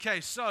Okay,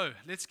 so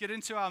let's get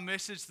into our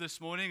message this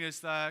morning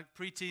as the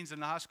preteens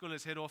and the high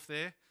schoolers head off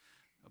there.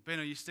 Ben,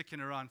 are you sticking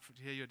around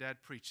to hear your dad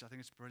preach? I think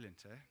it's brilliant,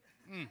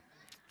 eh?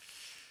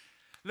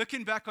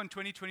 Looking back on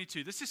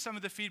 2022, this is some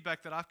of the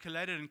feedback that I've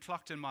collated and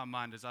clocked in my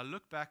mind as I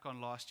look back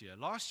on last year.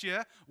 Last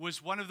year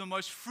was one of the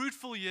most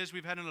fruitful years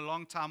we've had in a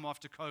long time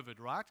after COVID,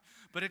 right?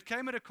 But it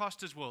came at a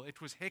cost as well. It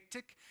was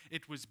hectic,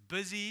 it was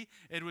busy,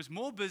 it was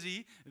more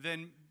busy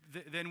than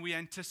we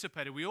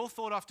anticipated. We all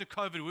thought after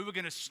COVID we were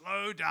going to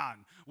slow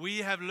down. We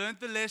have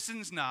learned the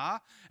lessons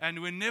now,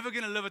 and we're never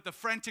going to live at the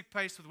frantic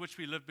pace with which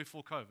we lived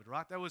before COVID,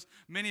 right? That was,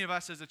 many of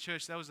us as a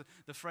church, that was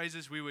the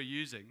phrases we were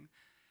using.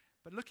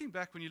 But looking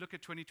back, when you look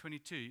at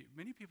 2022,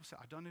 many people say,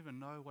 I don't even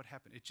know what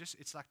happened.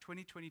 It's like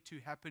 2022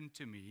 happened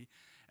to me,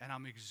 and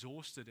I'm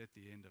exhausted at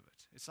the end of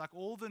it. It's like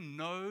all the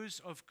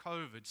no's of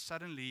COVID,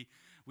 suddenly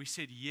we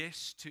said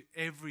yes to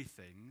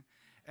everything,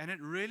 and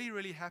it really,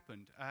 really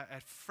happened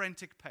at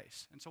frantic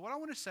pace. And so what I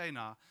want to say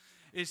now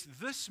is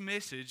this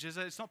message,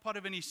 it's not part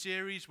of any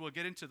series. We'll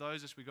get into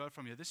those as we go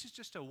from here. This is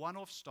just a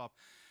one-off stop.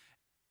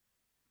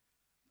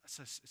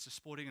 It's a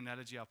sporting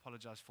analogy. I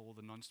apologize for all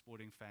the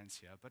non-sporting fans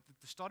here. But at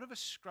the start of a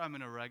scrum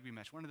in a rugby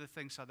match, one of the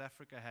things South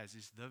Africa has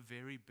is the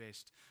very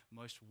best,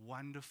 most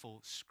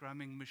wonderful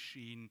scrumming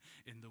machine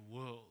in the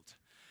world.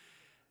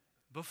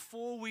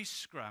 Before we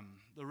scrum,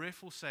 the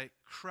ref will say,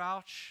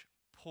 crouch,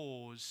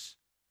 pause,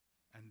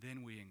 and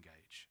then we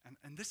engage.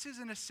 And this is,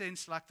 in a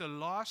sense, like the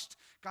last...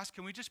 Guys,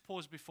 can we just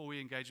pause before we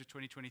engage with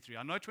 2023?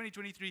 I know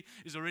 2023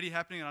 is already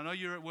happening, and I know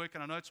you're at work,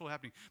 and I know it's all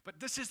happening. But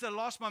this is the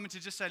last moment to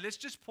just say, let's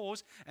just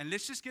pause, and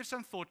let's just give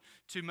some thought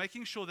to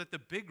making sure that the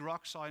big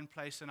rocks are in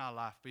place in our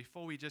life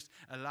before we just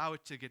allow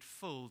it to get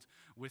filled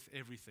with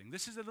everything.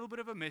 This is a little bit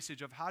of a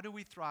message of how do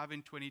we thrive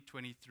in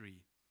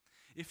 2023.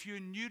 If you're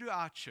new to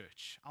our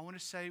church, I want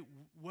to say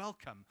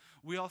welcome.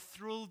 We are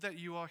thrilled that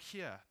you are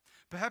here.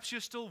 Perhaps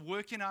you're still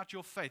working out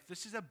your faith.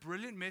 This is a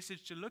brilliant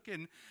message to look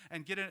in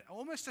and get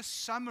almost a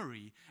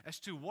summary as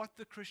to what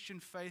the Christian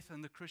faith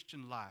and the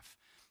Christian life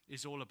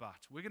is all about.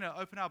 We're going to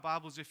open our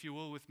Bibles, if you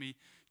will, with me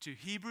to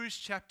Hebrews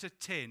chapter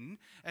 10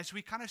 as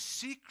we kind of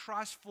seek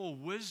Christ for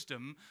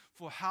wisdom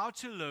for how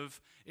to live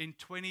in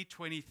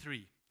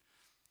 2023.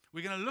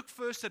 We're going to look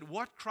first at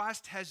what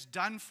Christ has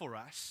done for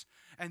us,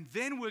 and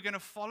then we're going to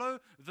follow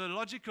the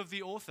logic of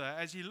the author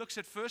as he looks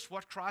at first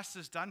what Christ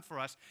has done for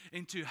us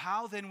into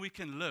how then we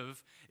can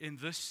live in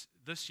this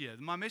year.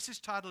 My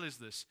message title is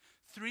this: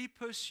 3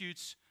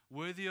 pursuits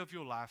worthy of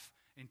your life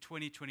in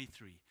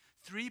 2023.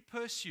 3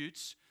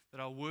 pursuits that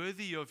are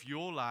worthy of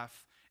your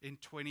life in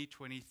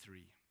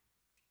 2023.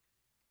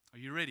 Are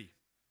you ready?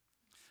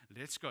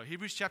 Let's go.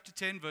 Hebrews chapter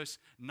 10, verse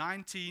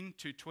 19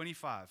 to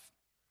 25.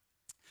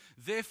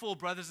 Therefore,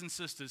 brothers and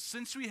sisters,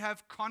 since we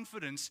have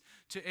confidence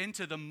to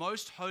enter the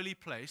most holy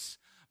place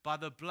by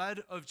the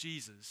blood of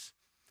Jesus,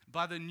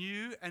 by the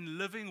new and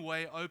living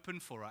way open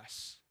for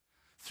us,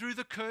 through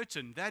the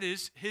curtain, that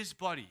is, his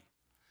body,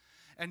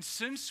 and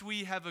since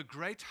we have a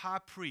great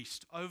high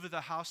priest over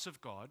the house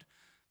of God,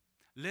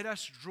 let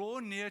us draw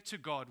near to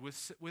God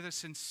with a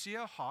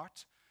sincere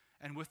heart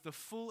and with the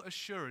full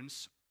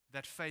assurance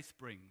that faith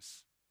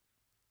brings.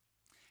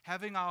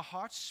 Having our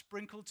hearts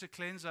sprinkled to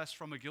cleanse us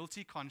from a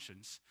guilty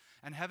conscience,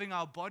 and having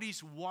our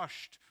bodies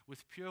washed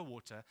with pure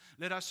water,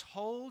 let us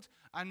hold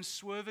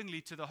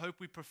unswervingly to the hope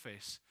we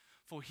profess,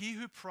 for he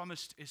who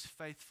promised is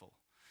faithful.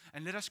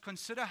 And let us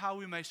consider how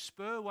we may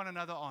spur one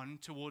another on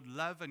toward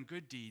love and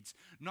good deeds,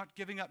 not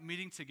giving up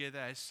meeting together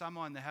as some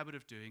are in the habit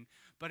of doing,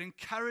 but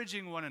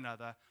encouraging one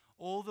another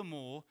all the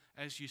more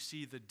as you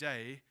see the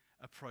day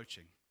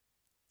approaching.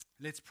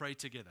 Let's pray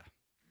together.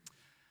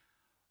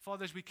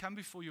 Father, as we come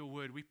before your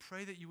word, we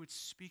pray that you would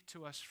speak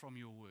to us from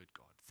your word,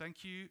 God.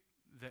 Thank you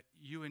that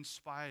you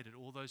inspired it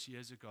all those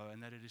years ago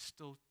and that it is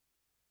still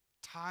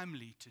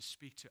timely to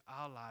speak to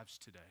our lives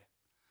today.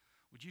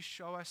 Would you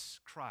show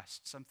us,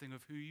 Christ, something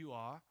of who you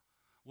are,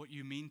 what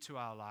you mean to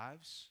our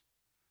lives,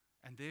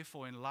 and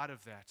therefore, in light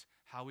of that,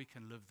 how we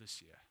can live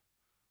this year?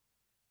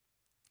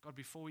 God,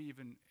 before we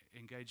even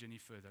engage any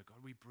further, God,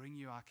 we bring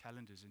you our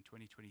calendars in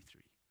 2023.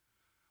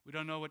 We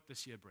don't know what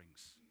this year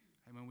brings.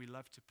 And when we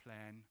love to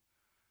plan,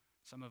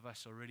 some of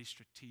us are really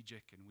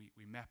strategic and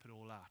we map it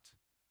all out.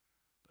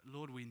 But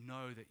Lord, we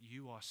know that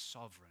you are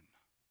sovereign.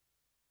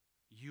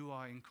 You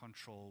are in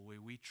control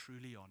where we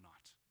truly are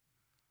not.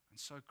 And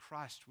so,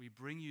 Christ, we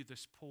bring you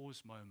this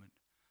pause moment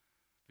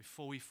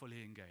before we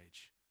fully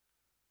engage.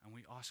 And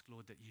we ask,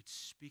 Lord, that you'd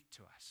speak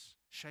to us.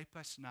 Shape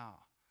us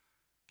now.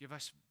 Give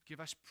us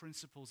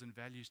principles and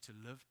values to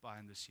live by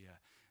in this year.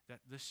 That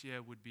this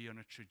year would be on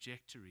a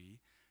trajectory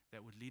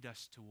that would lead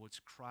us towards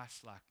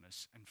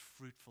Christ-likeness and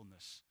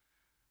fruitfulness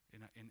in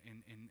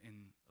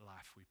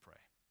life, we pray.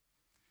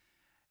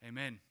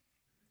 Amen.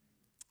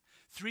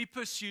 3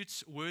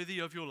 pursuits worthy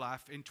of your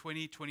life in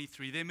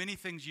 2023. There are many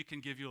things you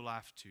can give your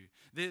life to.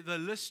 The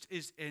list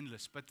is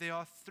endless, but there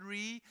are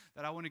 3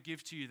 that I want to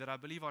give to you that I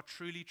believe are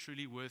truly,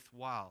 truly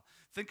worthwhile.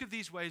 Think of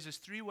these ways as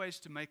 3 ways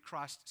to make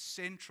Christ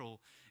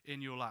central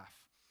in your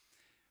life.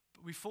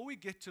 But before we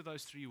get to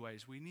those 3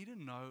 ways, we need to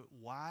know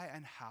why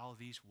and how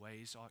these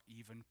ways are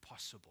even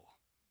possible.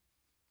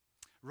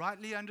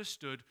 Rightly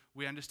understood,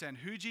 we understand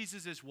who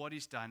Jesus is, what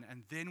he's done,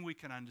 and then we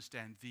can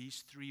understand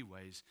these three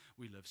ways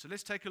we live. So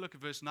let's take a look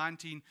at verse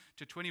 19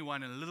 to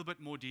 21 in a little bit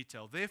more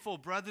detail. Therefore,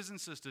 brothers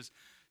and sisters,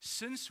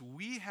 since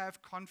we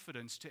have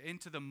confidence to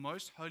enter the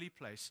most holy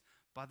place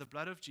by the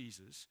blood of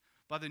Jesus,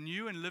 by the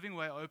new and living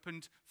way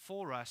opened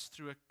for us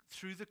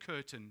through the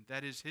curtain,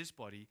 that is his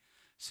body,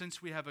 since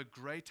we have a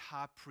great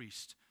high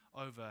priest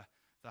over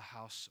the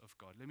house of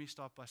God. Let me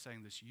start by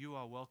saying this. You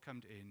are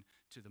welcomed in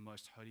to the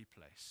most holy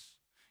place.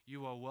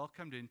 You are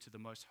welcomed into the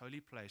most holy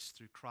place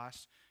through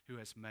Christ who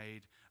has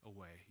made a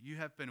way. You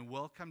have been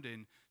welcomed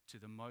in to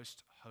the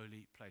most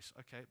holy place.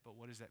 Okay, but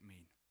what does that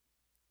mean?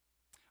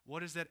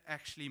 What does that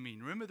actually mean?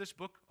 Remember, this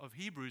book of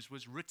Hebrews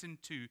was written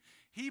to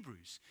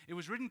Hebrews. It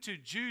was written to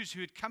Jews who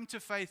had come to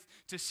faith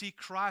to see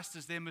Christ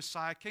as their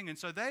Messiah King. And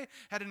so they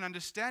had an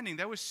understanding.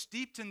 They were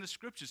steeped in the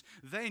Scriptures.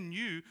 They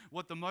knew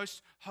what the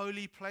most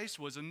holy place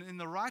was. And in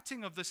the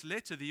writing of this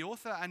letter, the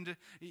author,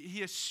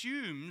 he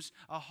assumes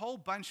a whole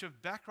bunch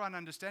of background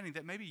understanding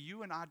that maybe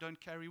you and I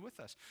don't carry with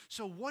us.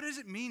 So what does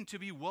it mean to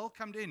be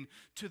welcomed in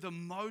to the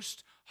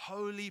most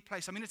holy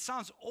place? I mean, it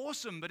sounds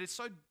awesome, but it's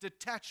so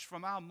detached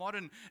from our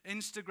modern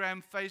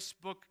Instagram,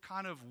 Facebook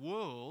kind of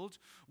world.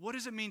 What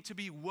does it mean to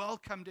be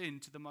welcomed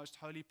into the most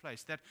holy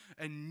place? That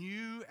a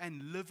new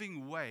and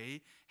living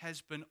way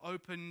has been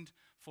opened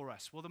for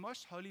us. Well, the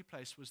most holy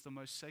place was the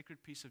most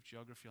sacred piece of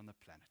geography on the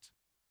planet.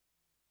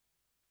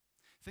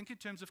 Think in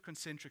terms of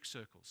concentric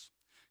circles.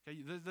 Okay,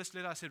 this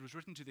letter I said was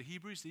written to the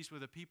Hebrews. These were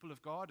the people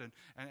of God,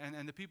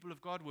 and the people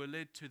of God were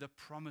led to the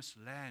promised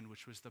land,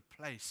 which was the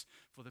place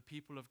for the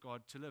people of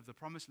God to live. The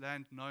promised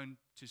land known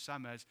to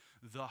some as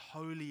the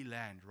Holy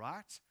Land,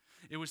 right?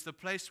 It was the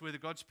place where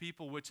God's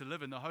people were to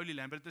live in the Holy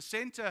Land. But at the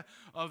center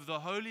of the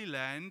Holy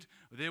Land,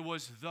 there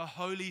was the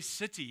holy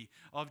city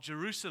of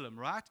Jerusalem,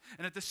 right?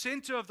 And at the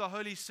center of the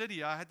holy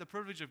city, I had the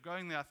privilege of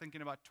going there, I think,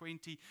 in about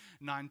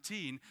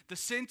 2019. The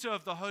center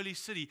of the holy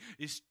city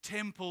is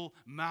Temple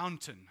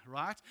Mountain,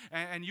 right?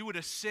 And you would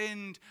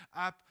ascend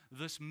up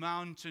this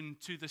mountain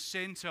to the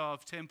center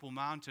of Temple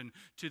Mountain,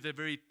 to the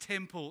very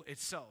temple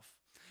itself.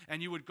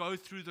 And you would go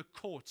through the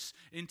courts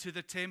into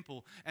the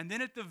temple. And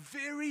then at the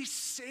very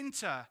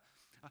center,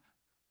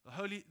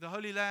 the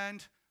Holy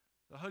Land,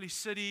 the holy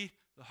city,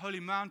 the holy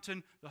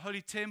mountain, the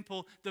holy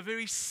temple, the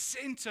very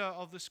center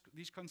of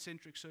these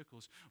concentric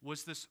circles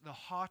was the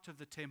heart of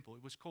the temple.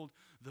 It was called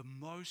the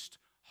most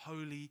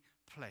holy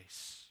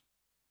place.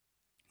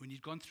 When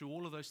you'd gone through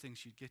all of those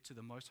things, you'd get to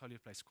the most holy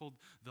place, called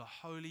the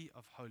Holy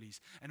of Holies.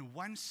 And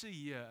once a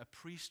year, a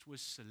priest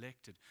was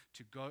selected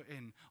to go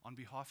in on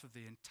behalf of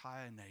the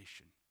entire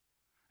nation.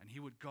 And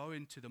he would go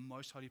into the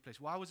most holy place.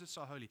 Why was it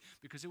so holy?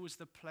 Because it was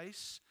the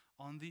place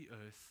on the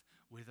earth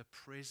where the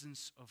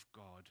presence of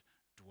God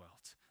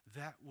dwelt.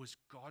 That was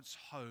God's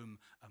home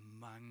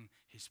among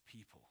his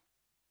people.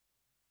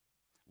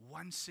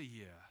 Once a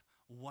year,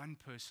 one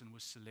person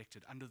was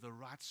selected under the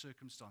right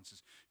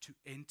circumstances to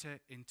enter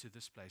into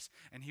this place.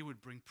 And he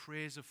would bring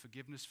prayers of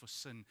forgiveness for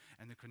sin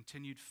and the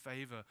continued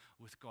favor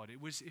with God. It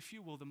was, if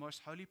you will, the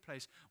most holy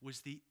place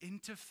was the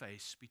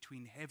interface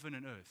between heaven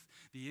and earth,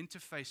 the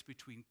interface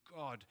between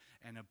God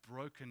and a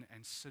broken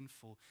and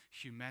sinful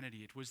humanity.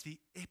 It was the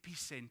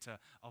epicenter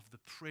of the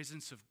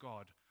presence of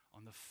God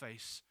on the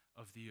face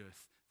of the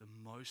earth, the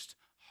most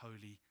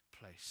holy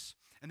place.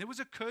 And there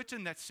was a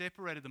curtain that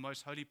separated the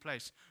most holy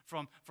place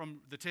from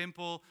the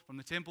temple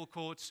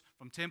courts,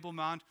 from Temple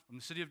Mount, from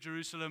the city of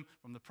Jerusalem,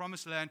 from the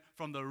promised land,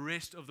 from the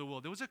rest of the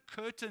world. There was a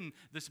curtain,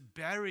 this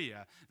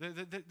barrier.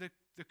 The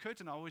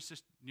curtain, I always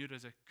just knew it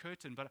as a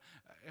curtain, but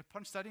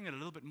upon studying it a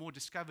little bit more,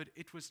 discovered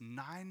it was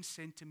 9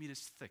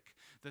 centimeters thick.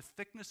 The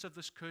thickness of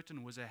this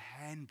curtain was a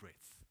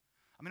handbreadth.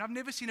 I mean, I've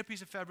never seen a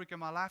piece of fabric in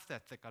my life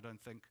that thick, I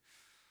don't think.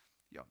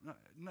 Yeah,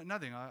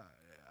 nothing.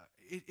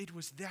 It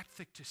was that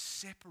thick to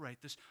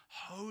separate this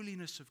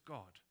holiness of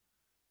God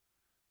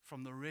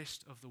from the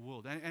rest of the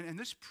world. And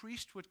this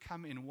priest would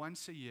come in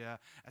once a year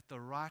at the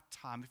right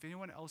time. If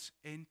anyone else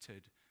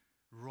entered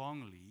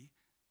wrongly,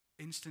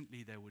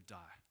 instantly they would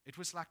die. It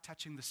was like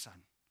touching the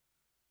sun.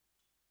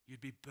 You'd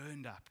be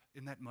burned up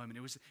in that moment.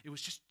 It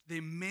was just the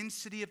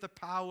immensity of the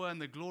power and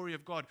the glory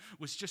of God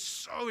was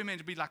just so immense.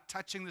 It'd be like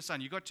touching the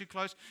sun. You got too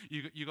close,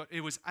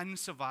 it was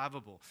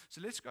unsurvivable. So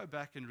let's go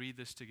back and read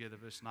this together,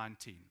 verse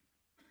 19.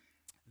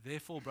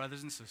 Therefore,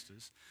 brothers and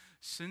sisters,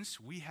 since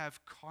we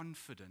have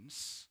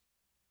confidence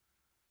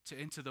to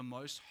enter the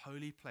most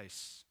holy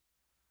place,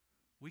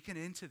 we can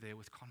enter there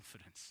with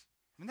confidence.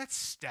 I mean, that's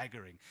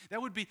staggering.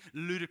 That would be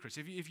ludicrous.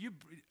 If you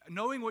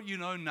knowing what you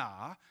know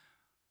now,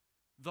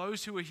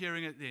 those who were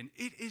hearing it then,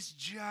 it is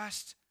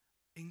just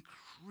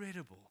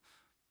incredible.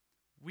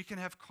 We can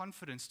have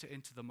confidence to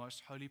enter the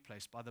most holy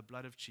place by the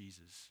blood of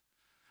Jesus.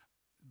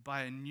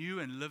 by a new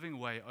and living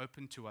way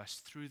opened to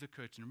us through the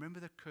curtain. Remember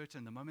the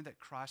curtain, the moment that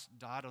Christ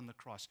died on the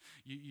cross.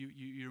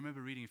 You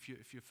remember reading,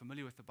 if you're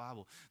familiar with the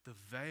Bible, the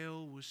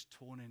veil was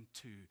torn in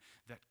two.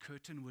 That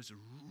curtain was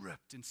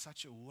ripped in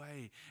such a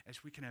way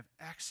as we can have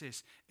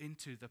access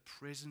into the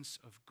presence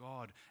of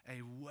God.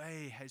 A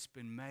way has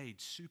been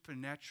made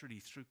supernaturally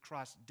through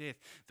Christ's death.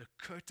 The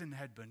curtain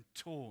had been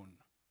torn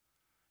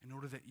in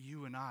order that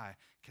you and I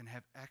can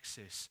have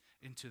access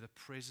into the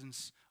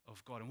presence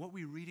of God. And what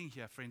we're reading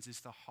here, friends, is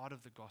the heart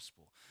of the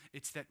gospel.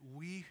 It's that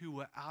we who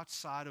were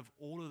outside of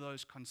all of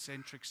those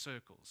concentric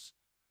circles,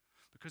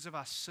 because of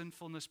our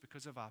sinfulness,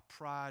 because of our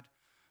pride,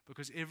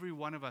 because every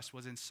one of us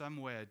was in some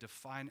way a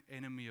defined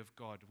enemy of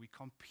God, we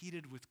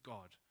competed with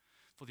God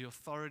for the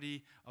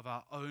authority of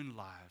our own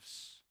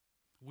lives.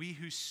 We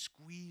who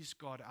squeeze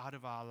God out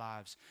of our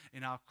lives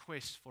in our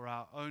quest for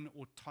our own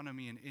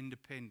autonomy and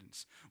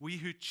independence. We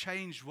who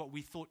changed what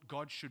we thought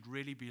God should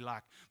really be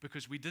like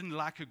because we didn't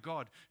like a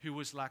God who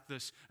was like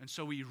this. And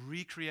so we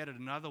recreated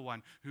another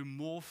one who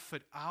more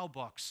fit our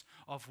box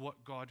of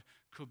what God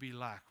could be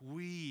like.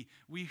 We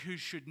who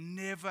should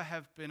never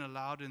have been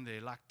allowed in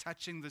there, like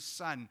touching the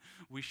sun,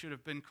 we should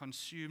have been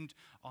consumed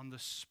on the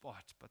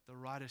spot. But the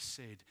writer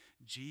said,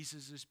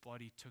 Jesus'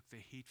 body took the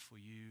heat for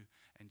you,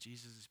 and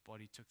Jesus'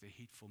 body took the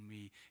heat for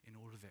me in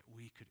order that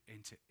we could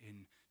enter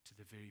into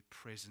the very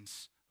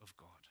presence of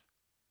God.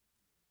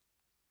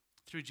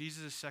 Through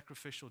Jesus'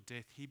 sacrificial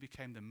death, he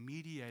became the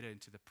mediator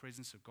into the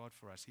presence of God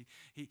for us.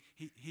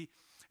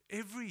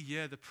 Every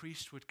year the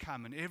priest would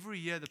come, and every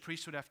year the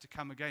priest would have to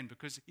come again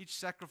because each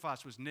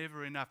sacrifice was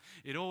never enough.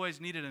 It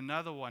always needed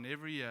another one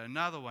every year,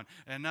 another one,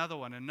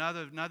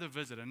 another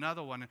visit,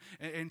 another one.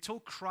 Until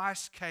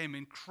Christ came,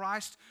 in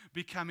Christ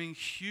becoming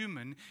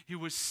human, he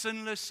was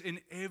sinless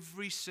in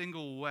every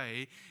single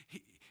way.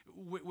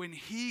 When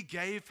he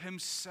gave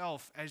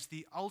himself as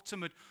the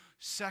ultimate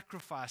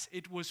sacrifice,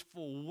 it was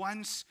for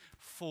once,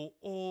 for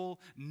all,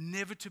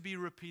 never to be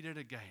repeated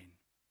again,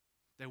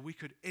 that we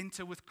could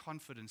enter with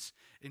confidence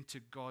into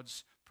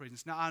God's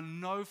presence. Now, I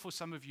know for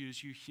some of you,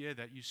 as you hear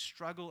that, you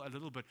struggle a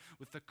little bit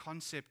with the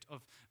concept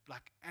of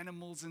like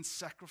animals and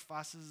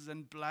sacrifices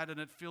and blood, and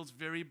it feels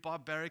very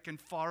barbaric and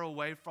far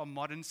away from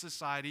modern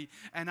society,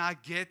 and I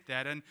get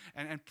that,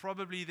 and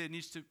probably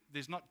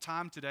there's not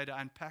time today to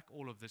unpack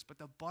all of this, but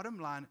the bottom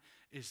line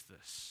is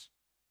this.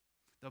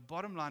 The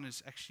bottom line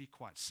is actually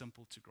quite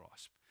simple to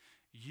grasp.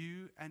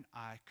 You and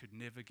I could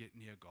never get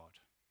near God.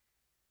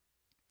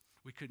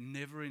 We could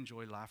never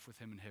enjoy life with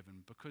him in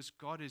heaven because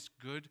God is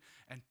good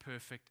and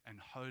perfect and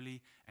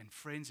holy. And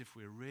friends, if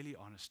we're really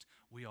honest,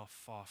 we are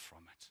far from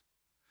it.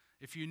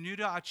 If you're new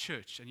to our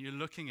church and you're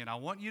looking in, I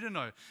want you to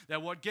know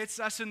that what gets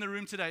us in the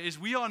room today is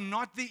we are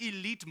not the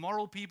elite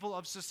moral people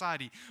of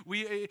society.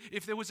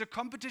 If there was a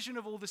competition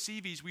of all the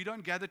CVs, we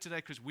don't gather today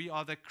because we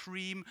are the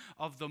cream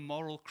of the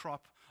moral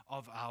crop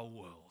of our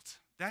world.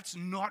 That's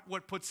not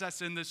what puts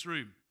us in this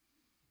room.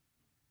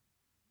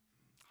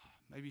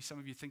 Maybe some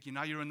of you thinking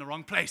now you're in the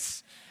wrong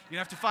place. You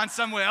have to find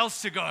somewhere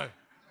else to go.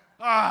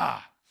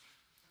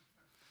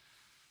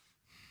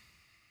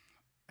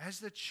 As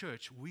the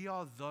church, we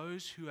are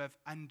those who have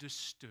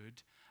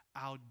understood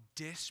our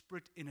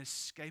desperate,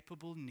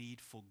 inescapable need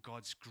for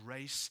God's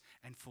grace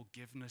and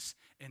forgiveness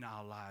in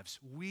our lives.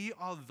 We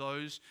are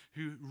those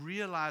who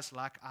realize,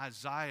 like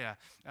Isaiah,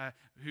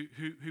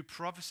 who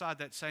prophesied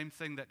that same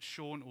thing that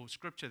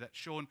scripture that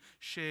Sean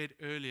shared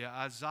earlier.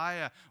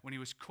 Isaiah, when he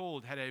was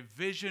called, had a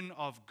vision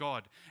of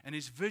God, and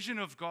his vision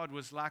of God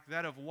was like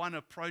that of one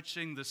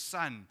approaching the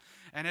sun.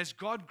 And as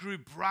God grew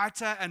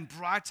brighter and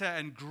brighter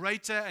and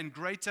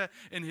greater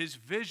in his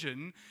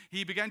vision,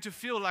 he began to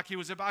feel like he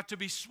was about to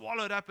be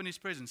swallowed up in his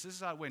presence. This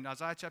is how it went.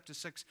 Isaiah chapter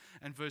 6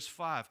 and verse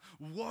 5.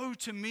 Woe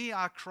to me,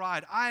 I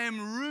cried. I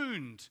am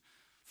ruined,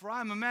 for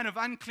I am a man of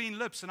unclean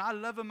lips, and I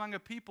live among a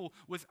people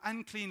with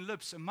unclean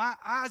lips. And my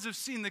eyes have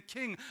seen the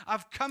King.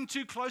 I've come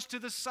too close to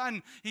the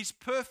sun. He's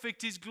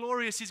perfect. He's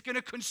glorious. He's going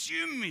to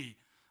consume me.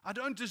 I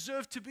don't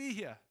deserve to be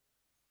here.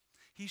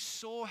 He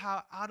saw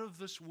how out of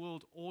this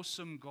world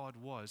awesome God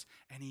was,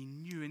 and he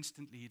knew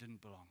instantly he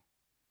didn't belong.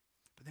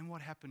 But then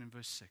what happened in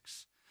verse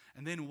 6?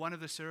 And then one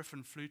of the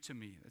seraphim flew to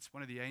me. That's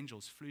one of the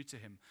angels flew to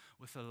him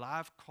with a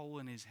live coal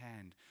in his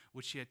hand,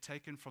 which he had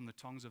taken from the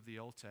tongs of the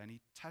altar. And he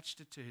touched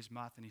it to his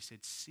mouth, and he said,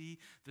 see,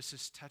 this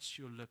has touched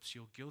your lips.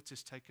 Your guilt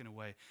is taken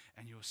away,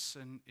 and your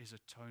sin is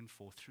atoned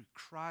for. Through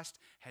Christ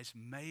has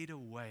made a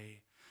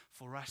way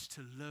for us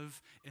to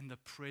live in the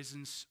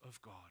presence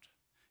of God.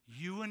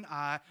 You and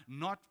I,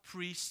 not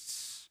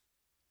priests,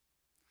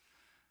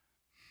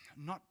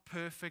 not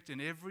perfect in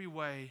every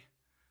way,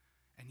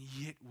 and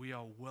yet we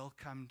are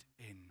welcomed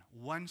in.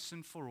 Once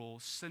and for all,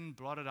 sin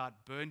blotted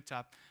out, burnt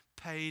up,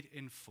 paid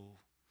in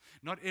full.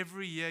 Not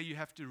every year you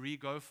have to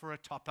re-go for a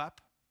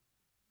top-up.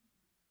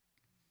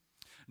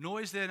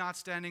 Nor is there an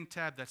outstanding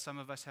tab that some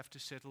of us have to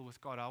settle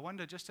with God. I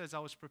wonder, just as I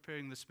was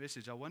preparing this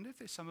message, I wonder if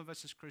there's some of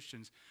us as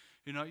Christians,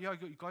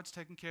 God's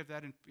taken care of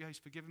that, and He's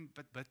forgiven,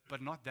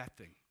 but not that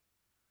thing.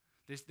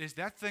 There's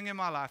that thing in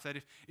my life that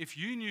if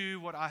you knew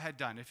what I had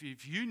done,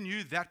 if you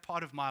knew that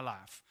part of my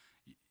life,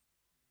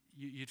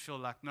 you'd feel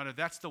like, no,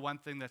 that's the one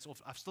thing that's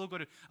off. I've still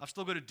got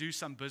to do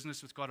some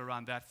business with God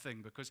around that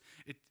thing, because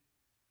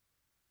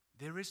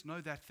there is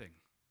no that thing.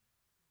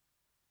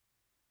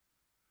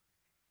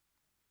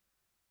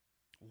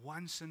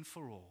 Once and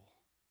for all,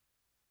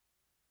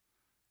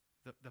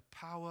 the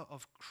power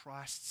of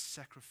Christ's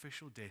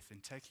sacrificial death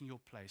in taking your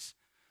place,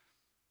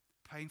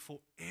 paying for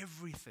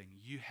everything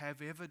you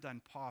have ever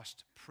done,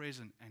 past,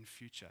 present, and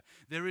future.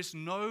 There is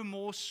no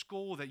more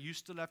score that you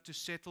still have to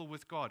settle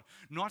with God,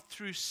 not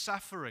through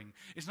suffering.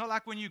 It's not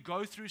like when you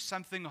go through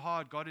something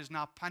hard, God is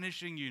now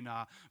punishing you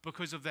now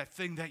because of that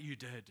thing that you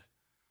did.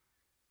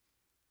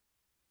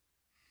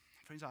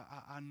 Friends,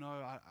 I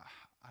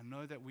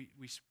know that we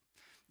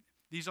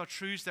these are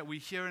truths that we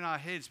hear in our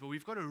heads, but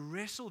we've got to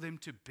wrestle them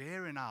to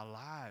bear in our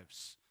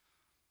lives.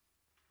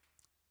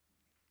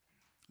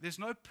 There's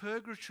no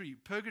purgatory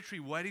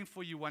waiting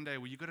for you one day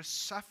where you've got to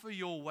suffer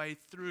your way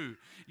through.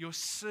 Your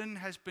sin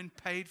has been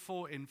paid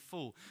for in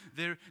full.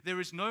 There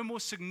is no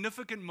more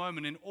significant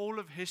moment in all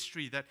of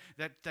history that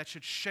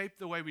should shape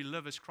the way we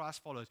live as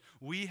Christ followers.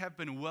 We have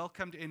been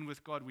welcomed in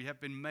with God. We have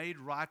been made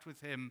right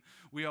with Him.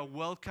 We are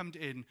welcomed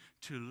in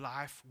to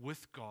life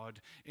with God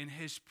in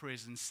His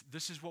presence.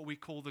 This is what we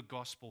call the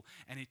gospel,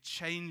 and it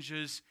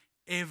changes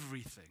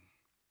everything.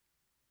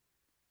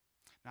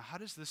 Now, how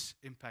does this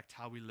impact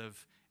how we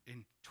live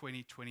in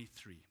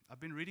 2023? I've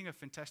been reading a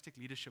fantastic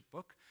leadership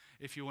book.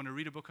 If you want to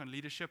read a book on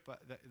leadership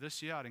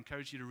this year, I'd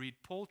encourage you to read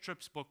Paul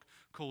Tripp's book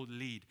called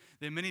Lead.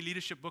 There are many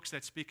leadership books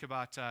that speak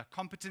about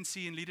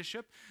competency in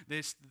leadership.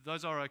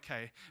 Those are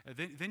okay.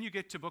 Then you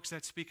get to books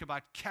that speak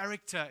about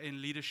character in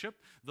leadership.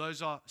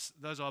 Those are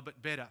a bit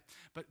better.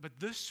 But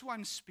this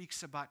one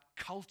speaks about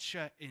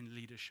culture in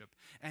leadership,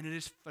 and it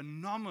is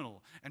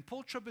phenomenal. And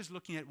Paul Tripp is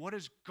looking at, what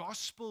does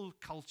gospel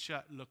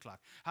culture look like?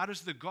 How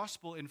does the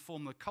gospel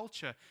inform the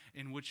culture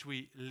in which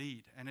we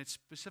lead? And it's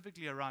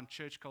specifically around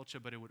church culture,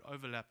 but it would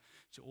overlap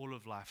to all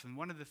of life. And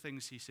one of the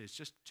things he says,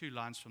 just 2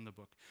 lines from the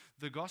book: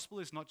 the gospel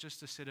is not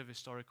just a set of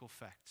historical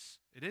facts.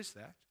 It is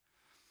that.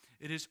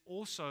 It is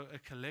also a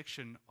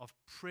collection of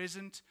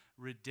present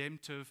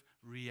redemptive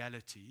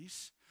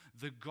realities.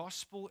 The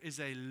gospel is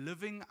a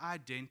living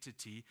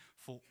identity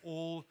for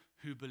all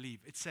who believe.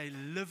 It's a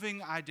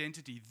living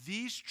identity.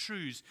 These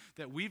truths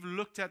that we've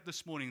looked at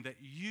this morning, that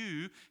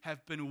you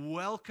have been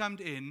welcomed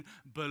in,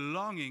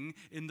 belonging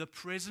in the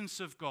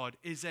presence of God,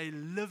 is a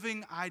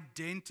living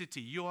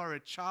identity. You are a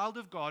child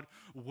of God,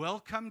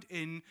 welcomed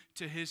in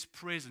to His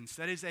presence.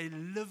 That is a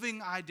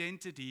living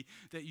identity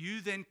that you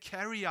then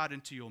carry out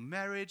into your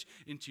marriage,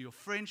 into your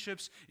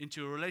friendships,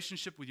 into your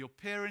relationship with your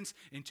parents,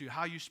 into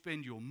how you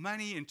spend your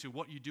money, into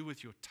what you do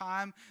with your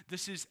time.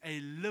 This is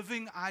a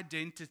living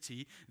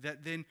identity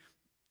that then,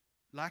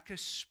 like a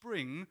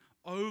spring,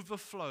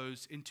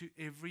 overflows into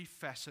every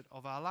facet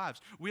of our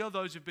lives. We are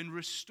those who've been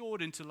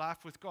restored into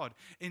life with God,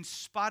 in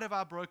spite of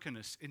our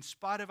brokenness, in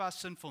spite of our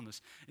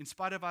sinfulness, in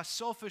spite of our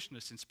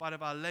selfishness, in spite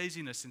of our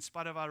laziness, in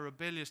spite of our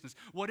rebelliousness.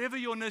 Whatever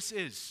your ness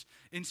is,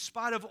 in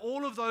spite of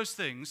all of those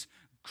things,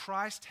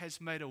 Christ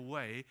has made a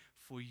way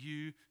for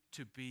you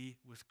to be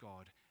with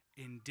God.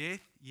 In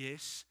death,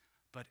 yes,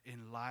 but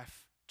in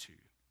life too.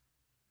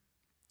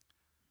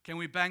 Can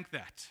we bank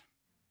that?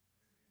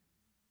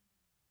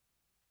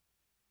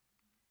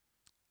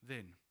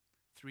 Then,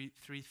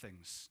 three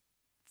things.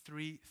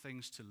 3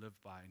 things to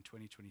live by in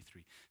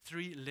 2023.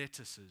 3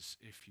 lettuces,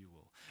 if you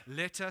will.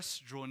 Let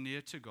us draw near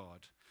to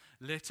God.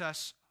 Let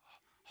us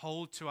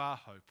hold to our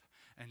hope.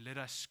 And let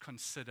us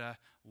consider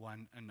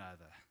one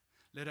another.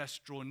 Let us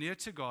draw near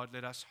to God.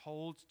 Let us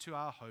hold to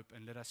our hope.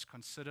 And let us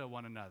consider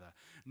one another.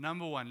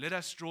 Number 1, let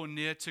us draw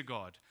near to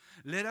God.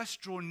 Let us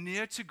draw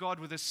near to God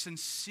with a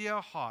sincere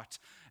heart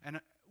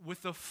and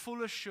with the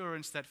full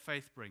assurance that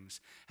faith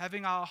brings,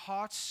 having our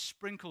hearts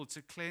sprinkled to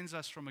cleanse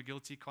us from a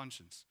guilty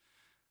conscience.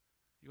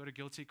 You got a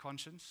guilty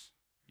conscience?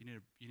 You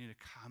need to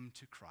come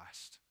to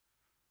Christ.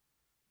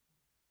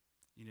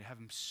 You need to have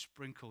Him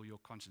sprinkle your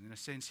conscience. In a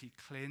sense, He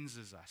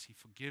cleanses us, He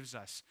forgives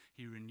us,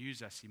 He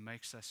renews us, He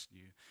makes us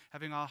new.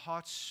 Having our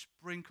hearts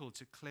sprinkled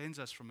to cleanse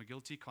us from a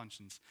guilty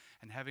conscience,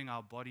 and having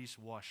our bodies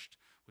washed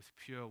with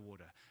pure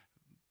water.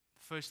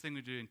 First thing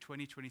we do in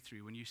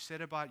 2023, when you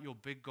set about your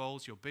big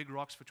goals, your big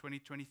rocks for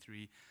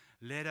 2023,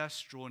 let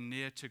us draw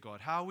near to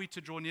God. How are we to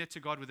draw near to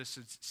God? With a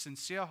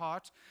sincere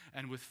heart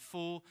and with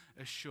full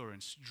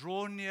assurance.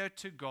 Draw near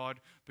to God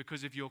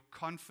because of your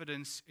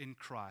confidence in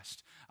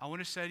Christ. I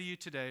want to say to you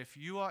today, if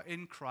you are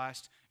in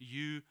Christ,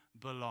 you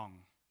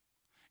belong.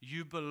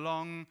 You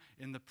belong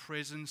in the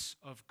presence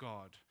of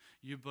God.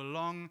 You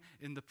belong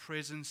in the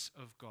presence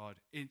of God.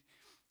 You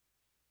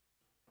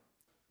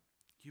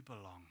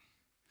belong.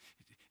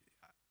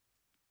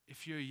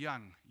 If you're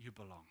young, you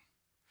belong.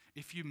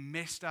 If you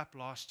messed up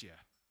last year,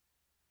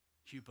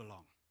 you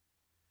belong.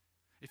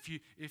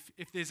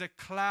 If there's a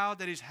cloud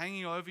that is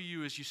hanging over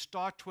you as you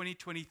start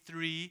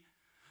 2023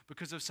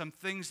 because of some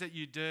things that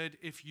you did,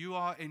 if you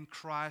are in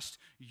Christ,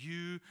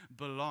 you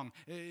belong.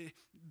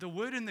 The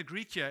word in the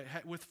Greek here,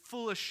 with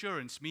full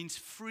assurance, means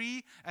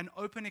free and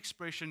open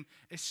expression,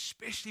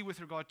 especially with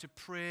regard to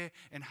prayer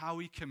and how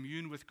we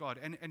commune with God.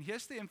 And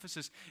here's the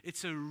emphasis.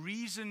 It's a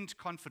reasoned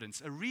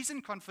confidence. A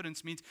reasoned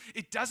confidence means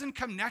it doesn't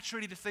come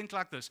naturally to think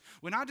like this.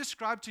 When I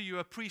describe to you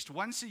a priest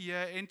once a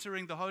year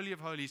entering the Holy of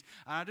Holies,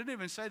 and I didn't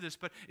even say this,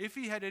 but if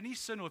he had any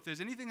sin or if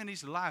there's anything in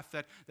his life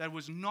that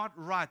was not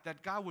right,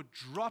 that guy would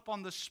drop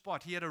on the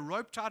spot. He had a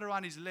rope tied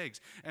around his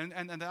legs.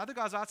 And the other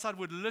guys outside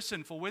would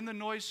listen for when the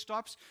noise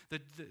stops,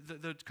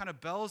 the kind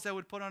of bells they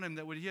would put on him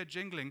that would hear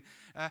jingling,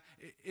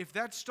 if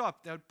that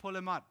stopped, they would pull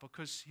him out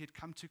because he had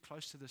come too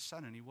close to the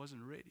sun and he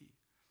wasn't ready.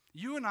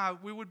 You and I,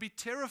 we would be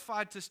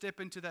terrified to step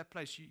into that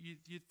place.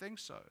 You'd think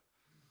so.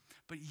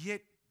 But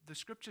yet, the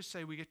scriptures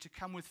say we get to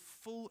come with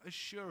full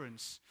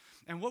assurance.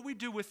 And what we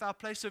do with our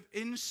place of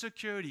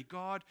insecurity,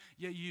 God,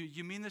 yeah,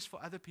 you mean this for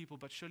other people,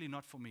 but surely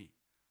not for me.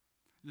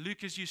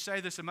 Luke, as you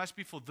say this, it must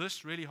be for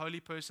this really holy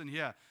person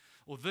here,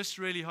 or this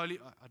really holy,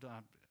 I don't know,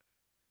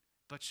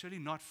 but surely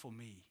not for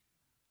me.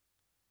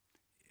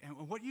 And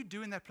what you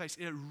do in that place,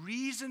 a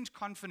reasoned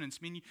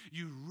confidence, meaning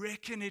you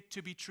reckon it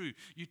to be true.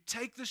 You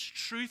take this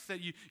truth that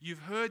you've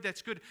heard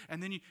that's good,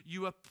 and then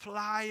you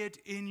apply it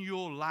in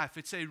your life.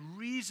 It's a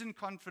reasoned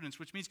confidence,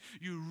 which means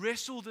you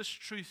wrestle this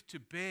truth to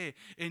bear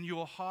in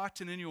your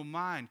heart and in your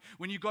mind.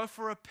 When you go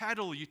for a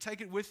paddle, you take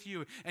it with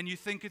you and you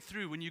think it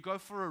through. When you go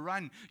for a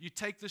run, you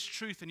take this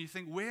truth and you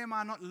think, where am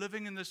I not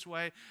living in this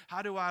way?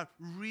 How do I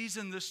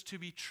reason this to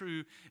be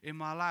true in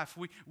my life?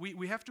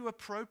 We have to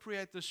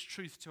appropriate this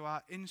truth to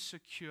our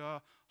insecure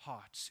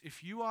hearts.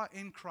 If you are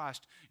in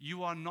Christ,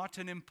 you are not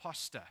an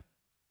imposter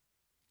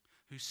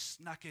who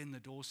snuck in the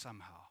door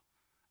somehow,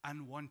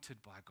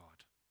 unwanted by God.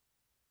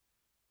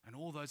 And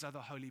all those other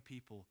holy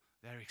people,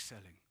 they're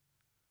excelling.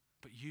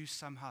 But you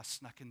somehow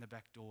snuck in the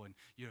back door and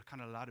you're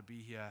kind of allowed to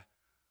be here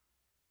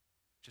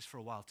just for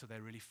a while till they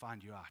really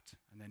find you out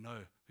and they know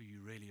who you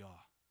really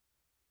are.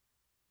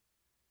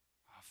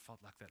 I've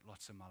felt like that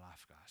lots in my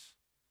life, guys.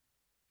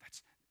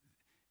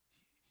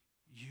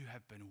 You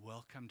have been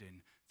welcomed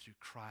in through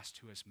Christ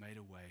who has made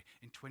a way.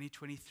 In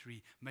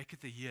 2023, make it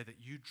the year that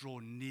you draw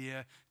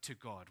near to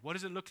God. What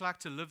does it look like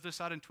to live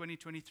this out in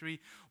 2023?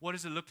 What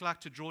does it look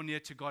like to draw near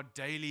to God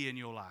daily in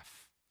your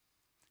life?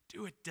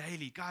 Do it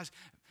daily. Guys,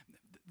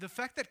 the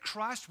fact that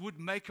Christ would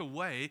make a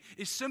way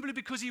is simply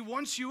because he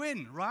wants you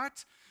in,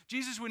 right?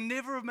 Jesus would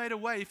never have made a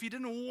way if he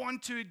didn't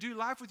want to do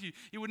life with you.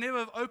 He would never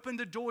have opened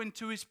the door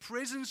into his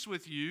presence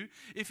with you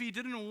if he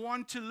didn't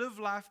want to live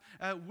life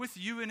with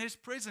you in his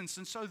presence.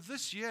 And so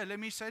this year, let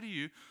me say to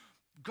you,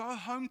 go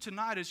home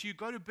tonight as you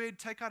go to bed,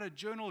 take out a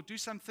journal, do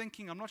some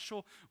thinking. I'm not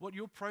sure what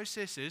your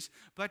process is,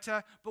 but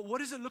what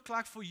does it look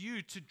like for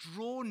you to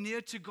draw near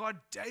to God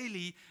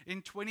daily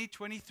in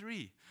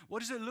 2023? What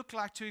does it look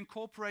like to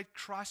incorporate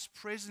Christ's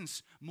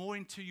presence more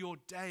into your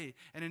day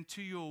and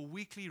into your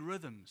weekly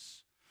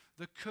rhythms?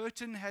 The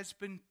curtain has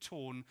been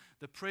torn.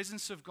 The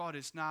presence of God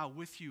is now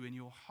with you in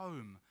your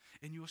home,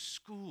 in your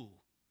school,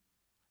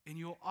 in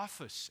your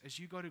office as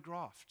you go to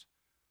graft.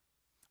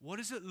 What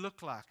does it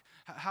look like?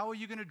 How are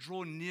you going to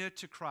draw near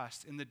to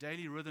Christ in the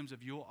daily rhythms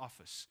of your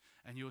office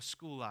and your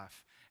school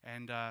life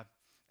and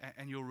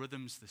your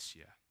rhythms this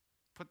year?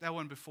 Put that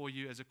one before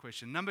you as a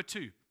question. Number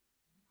 2.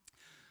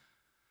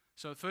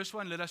 So first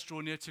one, let us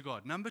draw near to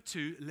God. Number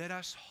 2, let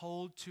us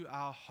hold to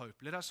our hope.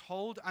 Let us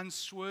hold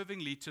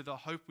unswervingly to the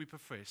hope we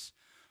profess.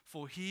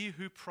 For he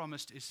who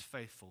promised is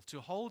faithful.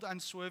 To hold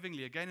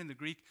unswervingly, again in the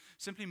Greek,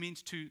 simply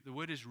means the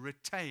word is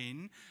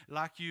retain,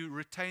 like you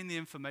retain the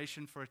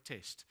information for a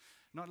test.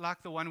 Not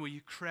like the one where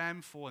you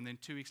cram for and then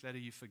 2 weeks later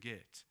you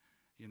forget.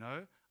 You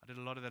know, I did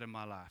a lot of that in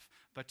my life.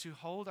 But to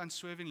hold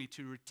unswervingly,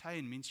 to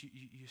retain, means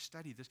you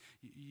study this.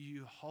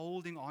 You're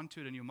holding on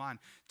to it in your mind.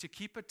 To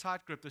keep a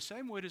tight grip, the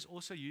same word is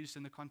also used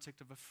in the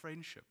context of a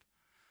friendship.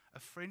 A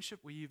friendship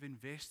where you've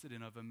invested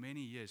in over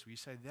many years, where you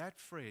say, that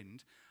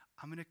friend,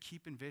 I'm going to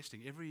keep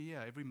investing every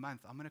year, every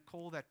month. I'm going to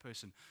call that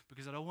person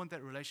because I don't want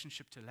that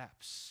relationship to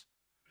lapse.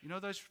 You know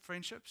those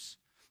friendships?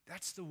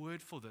 That's the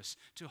word for this.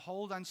 To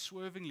hold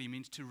unswervingly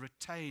means to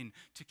retain,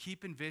 to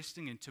keep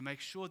investing in, to make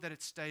sure that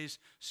it stays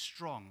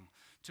strong.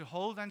 To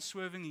hold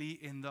unswervingly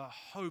in the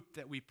hope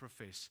that we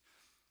profess.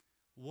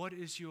 What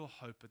is your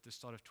hope at the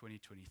start of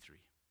 2023?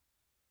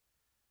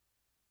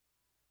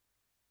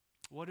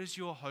 What is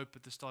your hope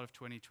at the start of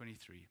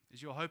 2023?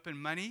 Is your hope in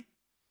money?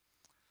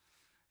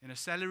 In a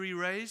salary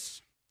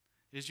raise?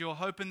 Is your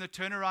hope in the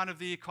turnaround of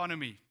the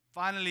economy?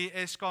 Finally,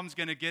 Eskom's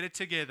going to get it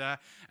together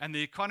and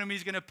the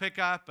economy's going to pick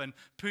up and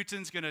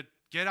Putin's going to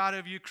get out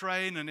of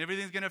Ukraine and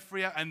everything's going to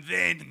free up and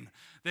then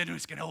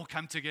it's going to all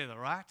come together,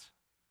 right?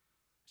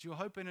 Is your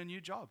hope in a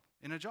new job?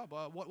 In a job?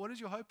 What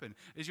is your hope in?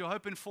 Is your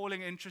hope in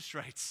falling interest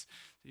rates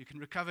so you can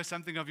recover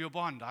something of your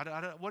bond?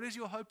 What is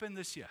your hope in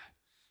this year?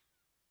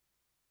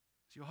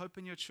 Is your hope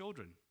in your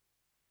children?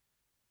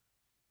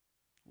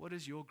 What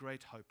is your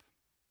great hope?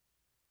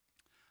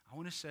 I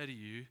want to say to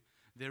you,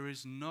 there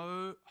is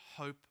no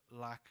hope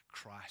like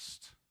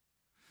Christ.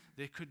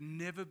 There could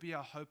never be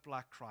a hope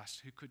like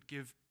Christ who could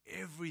give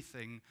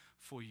everything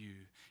for you.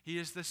 He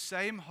is the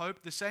same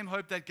hope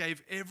that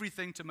gave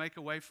everything to make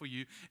a way for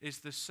you is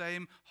the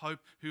same hope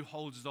who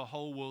holds the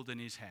whole world in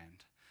his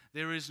hand.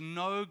 There is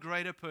no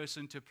greater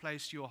person to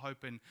place your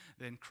hope in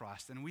than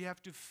Christ. And we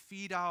have to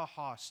feed our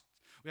hearts.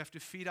 We have to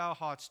feed our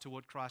hearts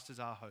toward Christ as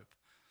our hope.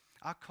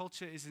 Our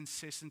culture is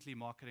incessantly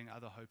marketing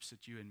other hopes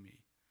at you and me.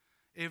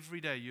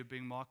 Every day you're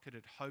being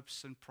marketed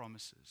hopes and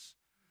promises.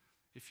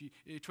 If you,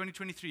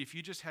 2023, if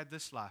you just had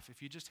this life,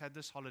 if you just had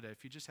this holiday,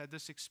 if you just had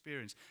this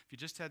experience, if you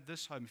just had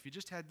this home, if you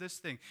just had this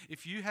thing,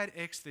 if you had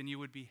X, then you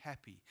would be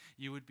happy,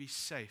 you would be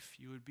safe,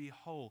 you would be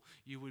whole,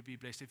 you would be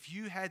blessed. If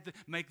you had,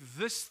 make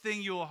this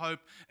thing your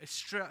hope,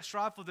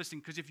 strive for this thing,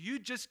 because if you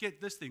just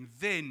get this thing,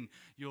 then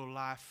your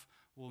life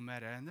will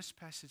matter. And this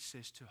passage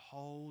says to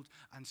hold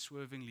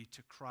unswervingly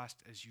to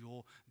Christ as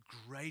your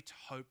great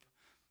hope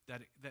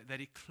that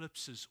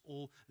eclipses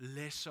all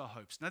lesser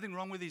hopes. Nothing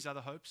wrong with these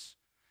other hopes.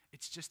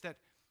 It's just that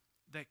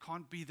they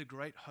can't be the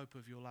great hope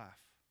of your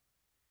life.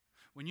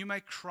 When you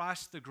make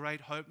Christ the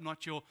great hope,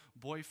 not your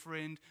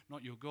boyfriend,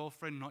 not your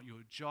girlfriend, not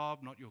your job,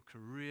 not your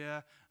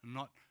career,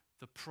 not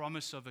the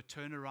promise of a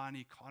turnaround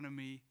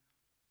economy,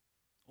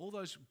 all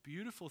those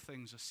beautiful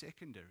things are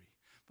secondary.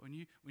 But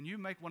when you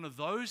make one of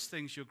those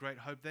things your great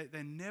hope,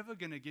 they're never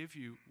going to give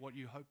you what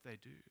you hope they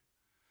do.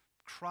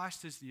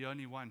 Christ is the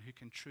only one who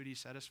can truly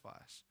satisfy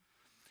us.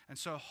 And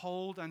so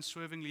hold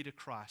unswervingly to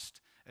Christ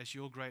as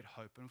your great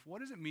hope. And what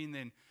does it mean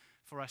then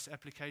for us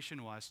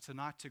application-wise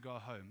tonight to go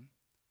home?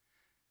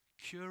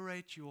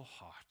 Curate your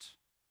heart.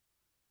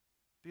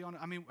 Be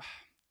honest. I mean,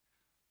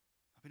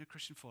 I've been a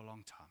Christian for a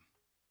long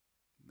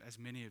time, as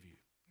many of you.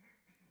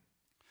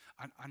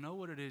 I know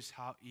what it is,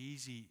 how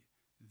easy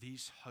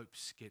these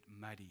hopes get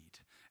muddied,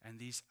 and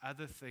these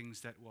other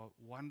things that were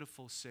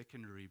wonderful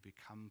secondary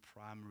become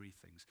primary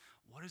things.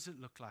 What does it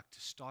look like to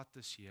start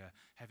this year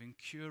having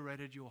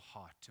curated your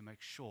heart to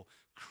make sure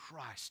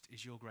Christ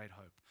is your great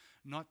hope?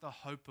 Not the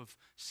hope of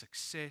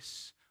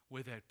success,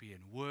 whether it be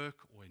in work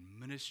or in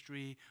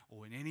ministry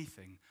or in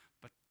anything,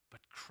 but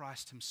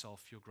Christ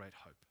himself, your great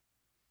hope.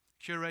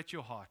 Curate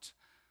your heart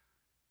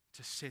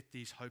to set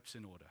these hopes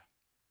in order.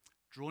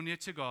 Draw near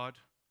to God.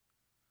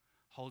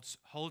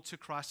 Hold to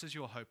Christ as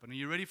your hope. And are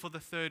you ready for the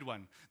third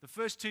one? The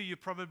first two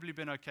you've probably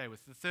been okay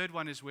with. The third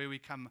one is where we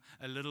come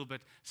a little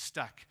bit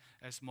stuck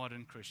as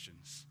modern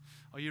Christians.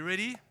 Are you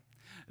ready?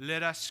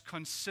 Let us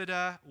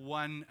consider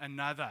one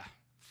another.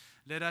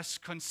 Let us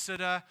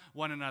consider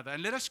one another.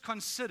 And let us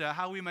consider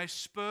how we may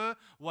spur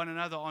one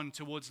another on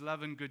towards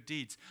love and good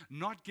deeds.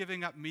 Not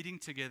giving up meeting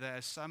together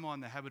as some are in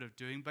the habit of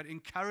doing, but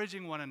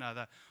encouraging one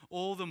another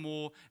all the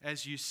more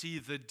as you see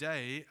the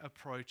day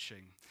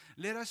approaching.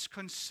 Let us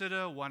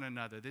consider one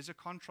another. There's a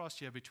contrast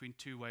here between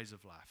two ways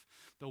of life.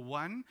 The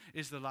one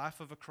is the life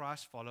of a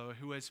Christ follower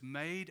who has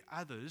made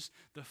others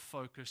the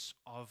focus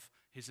of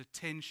his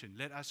attention.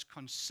 Let us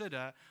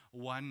consider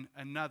one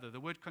another. The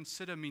word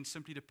consider means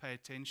simply to pay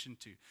attention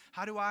to.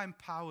 How do I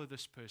empower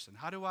this person?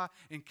 How do I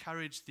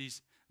encourage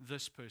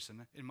this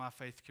person in my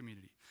faith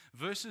community?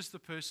 Versus the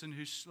person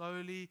who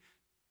slowly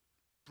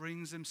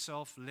brings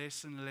himself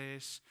less and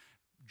less,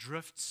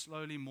 drifts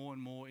slowly more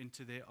and more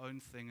into their own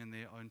thing and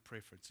their own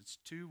preference. It's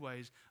two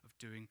ways of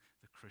doing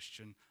the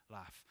Christian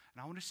life.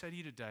 And I want to say to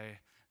you today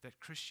that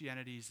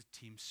Christianity is a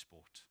team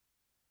sport.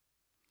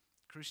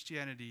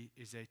 Christianity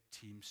is a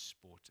team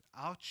sport.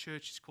 Our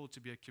church is called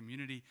to be a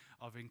community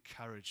of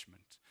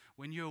encouragement.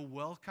 When you're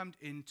welcomed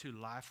into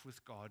life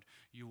with God,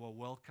 you are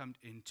welcomed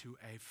into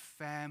a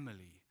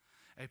family,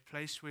 a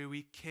place where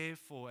we care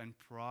for and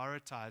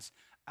prioritize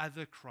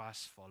other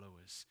Christ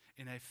followers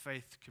in a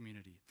faith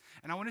community.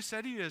 And I want to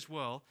say to you as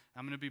well,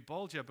 I'm going to be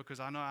bold here because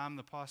I know I'm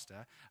the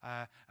pastor,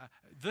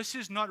 this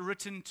is not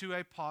written to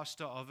a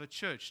pastor of a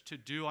church to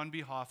do on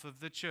behalf of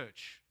the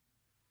church.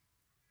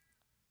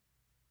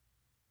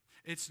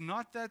 It's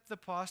not that the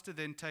pastor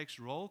then takes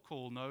roll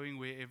call knowing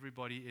where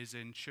everybody is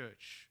in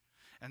church.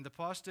 And the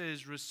pastor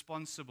is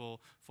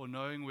responsible for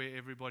knowing where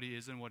everybody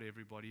is and what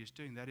everybody is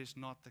doing. That is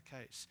not the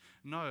case.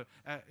 No,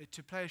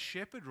 to play a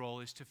shepherd role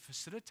is to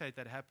facilitate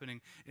that happening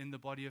in the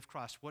body of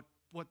Christ.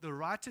 What the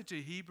writer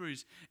to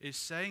Hebrews is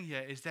saying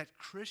here is that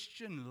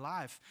Christian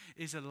life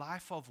is a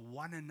life of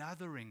one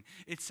anothering.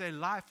 It's a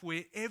life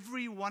where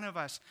every one of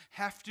us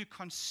have to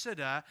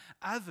consider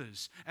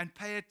others and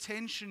pay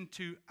attention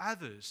to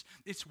others.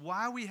 It's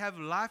why we have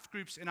life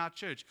groups in our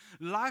church.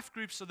 Life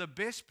groups are the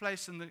best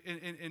place in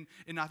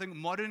I think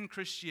modern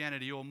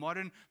Christianity or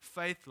modern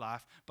faith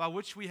life, by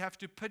which we have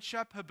to pitch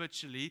up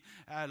habitually,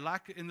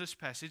 like in this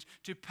passage,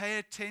 to pay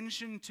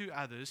attention to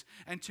others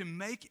and to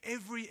make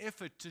every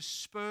effort to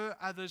spur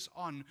others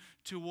on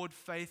toward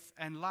faith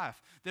and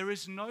life. There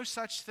is no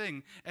such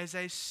thing as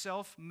a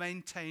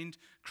self-maintained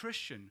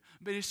Christian.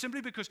 But it's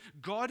simply because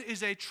God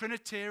is a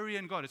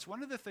Trinitarian God. It's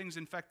one of the things,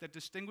 in fact, that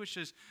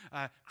distinguishes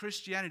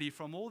Christianity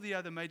from all the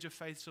other major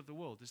faiths of the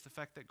world, is the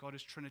fact that God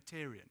is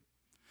Trinitarian.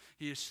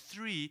 He is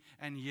three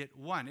and yet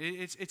one.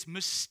 It's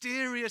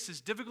mysterious. It's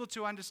difficult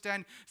to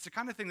understand. It's the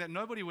kind of thing that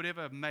nobody would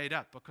ever have made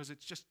up because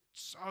it's just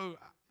so...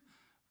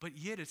 But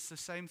yet it's the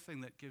same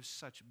thing that gives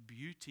such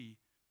beauty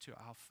to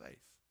our faith.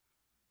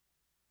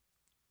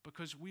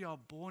 because we are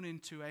born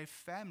into a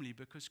family,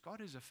 because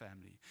God is a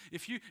family.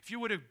 If you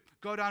were to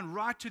go down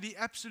right to the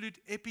absolute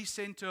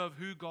epicenter of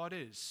who God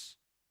is,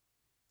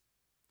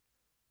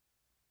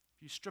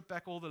 if you strip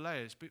back all the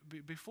layers,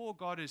 before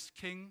God is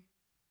king,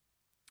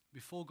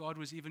 before God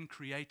was even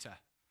creator,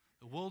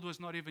 the world was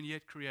not even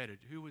yet created.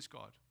 Who was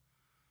God?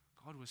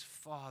 God was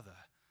Father,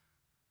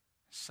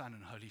 Son,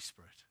 and Holy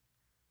Spirit.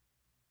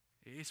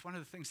 It's one of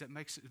the things that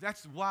makes it.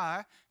 That's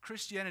why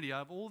Christianity,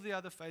 out of all the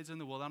other faiths in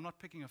the world, I'm not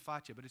picking a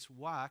fight here, but it's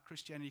why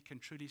Christianity can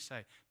truly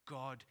say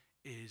God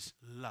is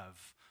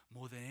love.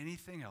 More than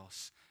anything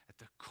else, at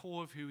the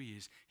core of who He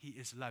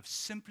is love,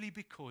 simply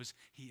because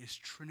He is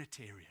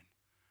Trinitarian.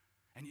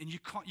 And you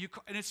can't,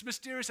 and it's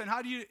mysterious. And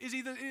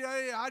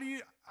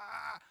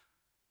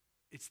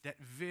it's that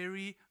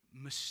very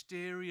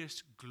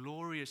mysterious,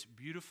 glorious,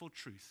 beautiful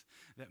truth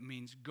that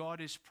means God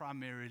is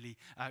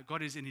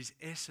in His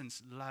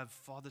essence love,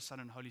 Father, Son,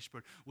 and Holy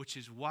Spirit, which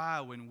is why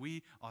when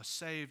we are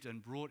saved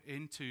and brought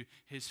into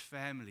His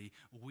family,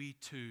 we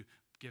too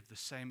give the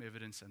same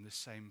evidence and the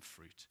same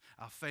fruit.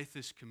 Our faith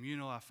is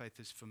communal, our faith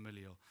is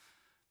familial.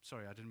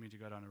 Sorry, I didn't mean to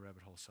go down a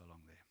rabbit hole so long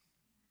there.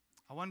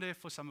 I wonder if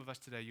for some of us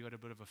today you got a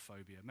bit of a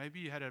phobia. Maybe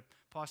you had a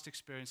past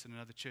experience in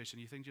another church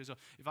and you think to yourself,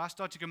 if I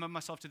start to commit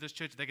myself to this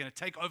church, they're going to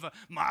take over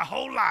my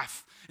whole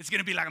life. It's going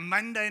to be like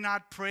Monday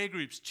night prayer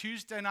groups,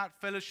 Tuesday night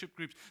fellowship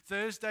groups,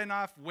 Thursday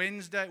night,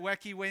 Wednesday,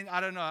 wacky Wednesday,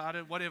 I don't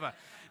know, whatever.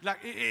 Like,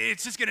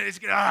 it's just going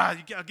to, I'll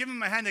give them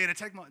my hand, they're going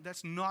to take my,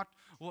 that's not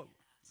what,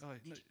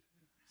 no,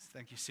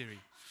 thank you, Siri.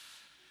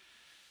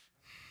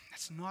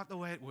 That's not the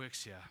way it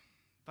works here.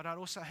 But I'd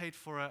also hate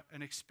for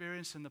an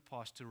experience in the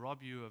past to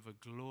rob you of a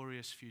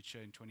glorious future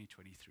in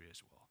 2023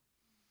 as well.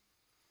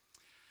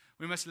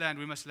 We must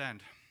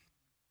land.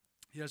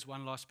 Here's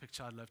one last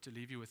picture I'd love to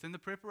leave you with. In the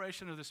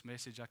preparation of this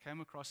message, I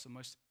came across the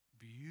most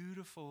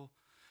beautiful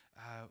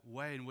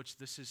way in which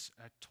this is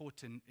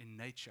taught in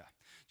nature.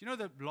 Do you know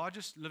the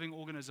largest living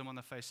organism on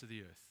the face of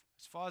the earth?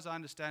 As far as I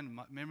understand,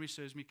 my memory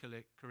serves me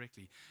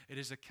correctly, it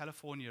is a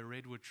California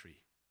redwood tree.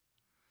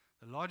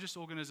 The largest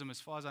organism, as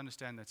far as I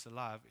understand, that's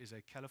alive is a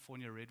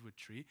California redwood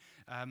tree.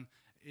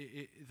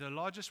 The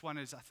largest one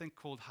is, I think,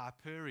 called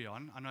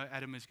Hyperion. I know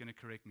Adam is going to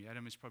correct me.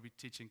 Adam is probably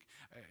teaching.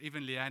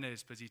 Even Leanna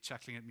is busy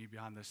chuckling at me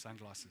behind those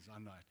sunglasses. I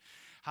know it.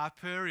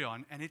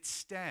 Hyperion, and it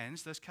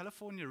stands, those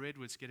California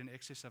redwoods get in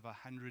excess of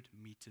 100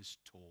 meters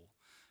tall.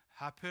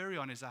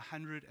 Hyperion is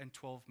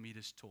 112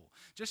 meters tall.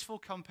 Just for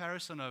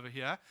comparison over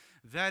here,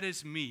 that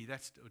is me.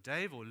 That's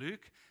Dave or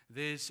Luke.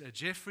 There's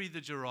Jeffrey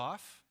the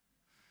giraffe,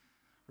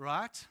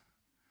 right?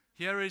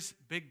 Here is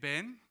Big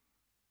Ben.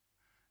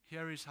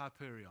 Here is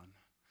Hyperion,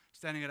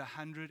 standing at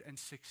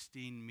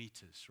 116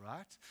 meters,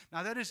 right?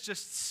 Now that is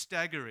just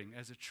staggering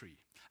as a tree.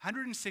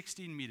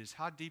 116 meters,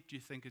 how deep do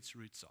you think its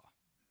roots are?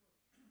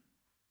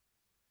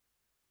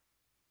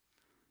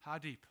 How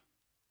deep?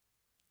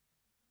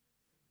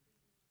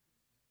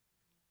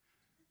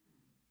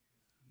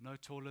 No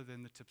taller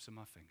than the tips of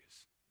my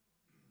fingers.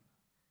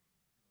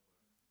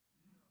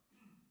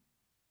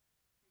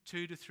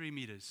 2 to 3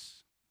 meters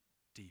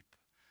deep.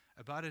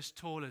 About as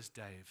tall as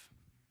Dave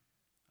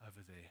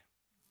over there.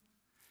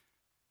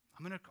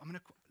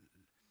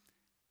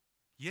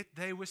 Yet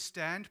they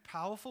withstand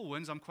powerful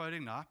winds, I'm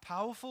quoting now,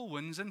 powerful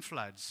winds and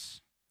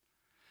floods.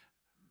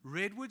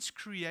 Redwoods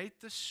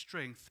create the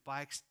strength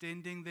by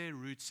extending their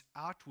roots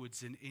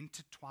outwards and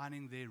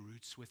intertwining their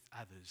roots with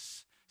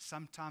others,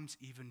 sometimes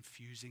even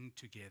fusing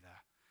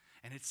together.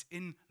 And it's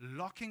in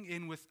locking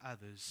in with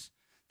others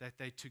that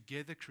they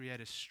together create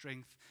a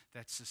strength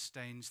that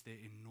sustains their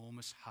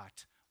enormous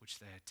height which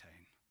they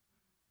attain.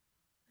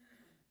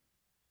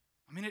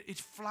 I mean, it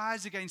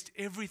flies against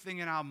everything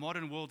in our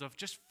modern world of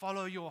just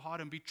follow your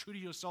heart and be true to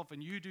yourself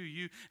and you do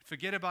you,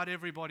 forget about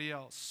everybody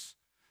else.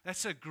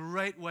 That's a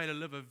great way to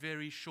live a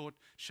very short,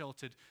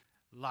 sheltered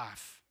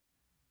life.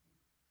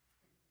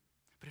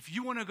 But if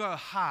you want to go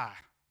high,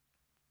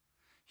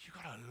 you've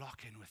got to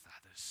lock in with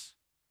others.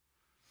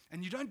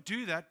 And you don't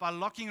do that by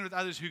locking in with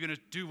others who are going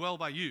to do well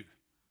by you.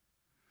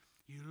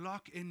 You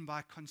lock in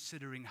by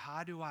considering,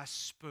 how do I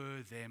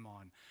spur them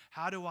on?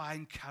 How do I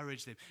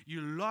encourage them?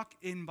 You lock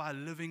in by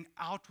living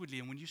outwardly.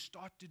 And when you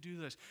start to do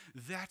this,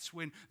 that's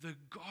when the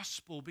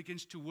gospel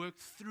begins to work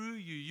through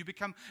you. You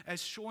become,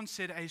 as Sean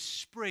said, a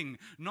spring.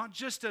 Not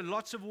just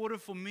lots of water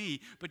for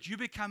me, but you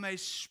become a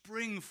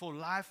spring for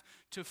life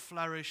to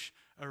flourish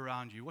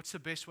around you. What's the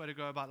best way to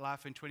go about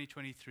life in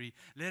 2023?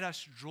 Let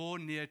us draw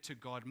near to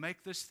God.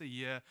 Make this the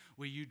year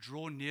where you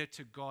draw near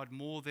to God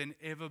more than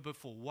ever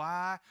before.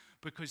 Why?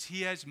 Because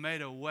He has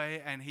made a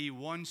way and He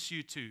wants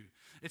you to.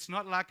 It's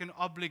not like an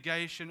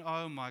obligation.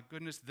 Oh my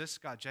goodness, this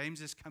guy,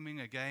 James is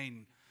coming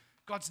again.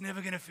 God's never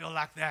going to feel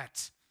like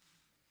that.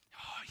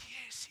 Oh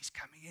yes, He's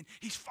coming in.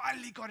 He's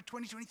finally got it,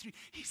 2023.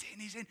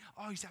 He's in.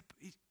 Oh, He's up.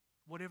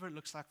 Whatever it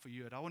looks like for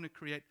you. And I want to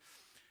create...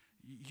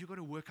 You've got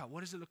to work out,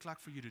 what does it look like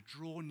for you to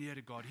draw near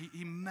to God?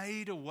 He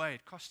made a way.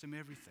 It cost Him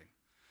everything.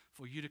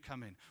 for you to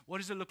come in? What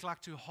does it look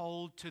like to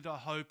hold to the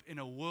hope in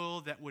a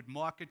world that would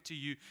market to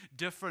you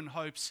different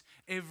hopes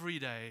every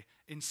day,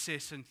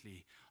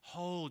 incessantly?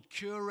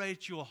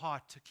 Curate your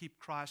heart to keep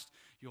Christ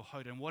your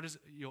hope. And what is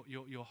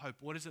your hope?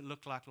 What does it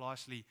look like,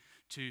 lastly,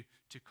 to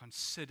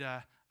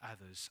consider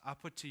others? I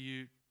put to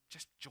you,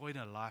 just join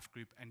a life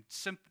group and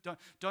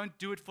don't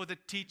do it for the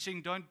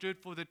teaching. Don't do it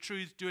for the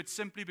truth. Do it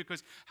simply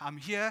because I'm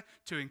here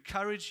to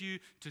encourage you,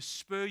 to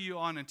spur you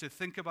on, and to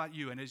think about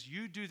you. And as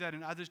you do that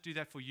and others do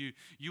that for you,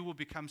 you will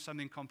become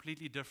something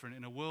completely different.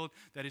 In a world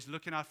that is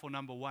looking out for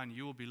number one,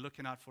 you will be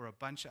looking out for a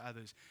bunch of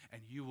others,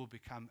 and you will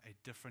become a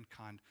different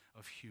kind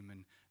of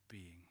human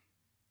being.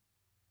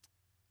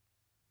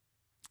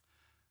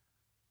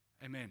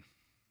 Amen.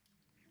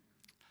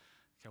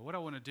 Okay, what I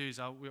want to do is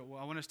I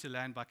want us to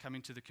land by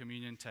coming to the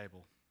communion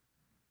table.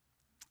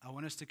 I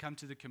want us to come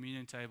to the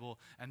communion table,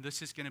 and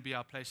this is going to be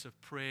our place of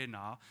prayer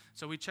now.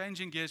 So we're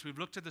changing gears. We've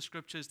looked at the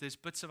scriptures. There's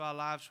bits of our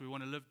lives we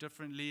want to live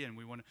differently, and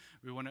we want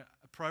to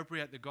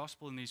appropriate the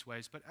gospel in these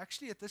ways. But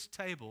actually at this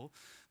table,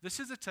 this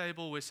is a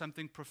table where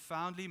something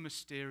profoundly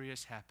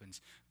mysterious happens.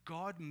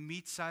 God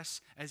meets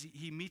us as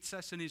He meets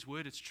us in His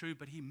word, it's true,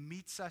 but He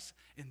meets us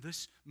in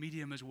this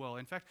medium as well.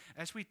 In fact,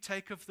 as we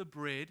take of the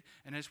bread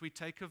and as we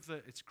take of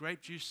it's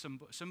grape juice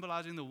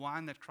symbolizing the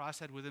wine that Christ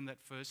had with Him that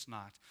first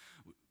night,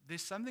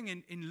 there's something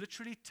in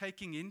literally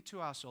taking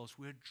into ourselves.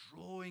 We're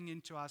drawing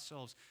into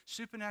ourselves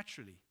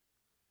supernaturally.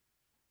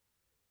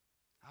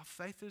 Our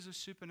faith is a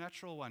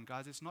supernatural one,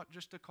 guys. It's not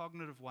just a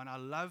cognitive one. I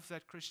love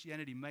that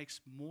Christianity makes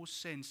more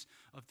sense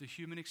of the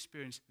human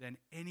experience than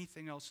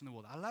anything else in the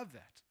world. I love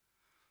that.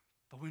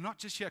 But we're not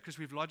just here because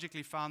we've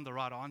logically found the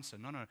right answer.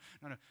 No.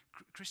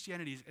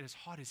 Christianity at its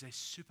heart is a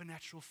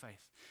supernatural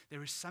faith.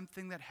 There is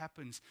something that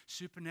happens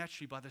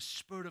supernaturally by the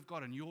Spirit of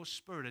God and your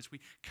spirit. As we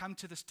come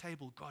to this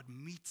table, God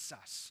meets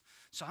us.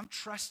 So I'm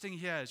trusting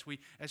here as we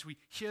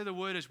hear the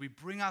word, as we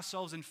bring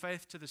ourselves in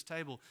faith to this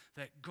table,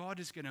 that God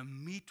is going to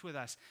meet with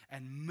us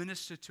and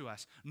minister to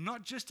us,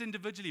 not just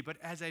individually, but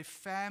as a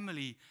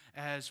family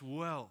as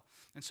well.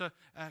 And so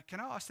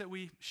can I ask that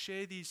we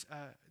share these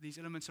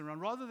elements around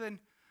rather than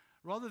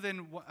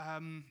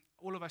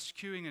all of us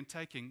queuing and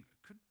taking,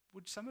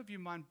 would some of you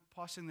mind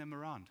passing them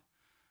around?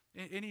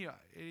 Anyway,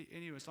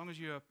 as long as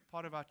you're a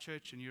part of our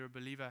church and you're a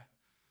believer,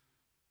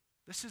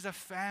 this is a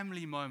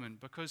family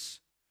moment because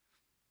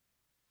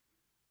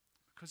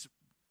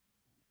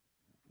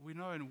we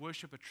know and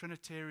worship a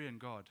Trinitarian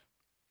God.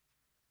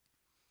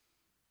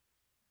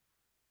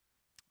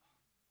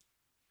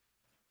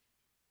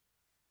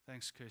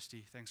 Thanks,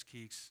 Kirsty. Thanks,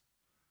 Keeks.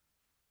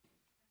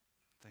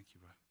 Thank you,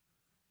 bro.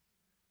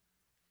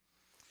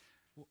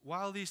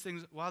 While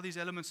these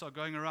elements are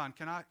going around,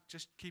 can I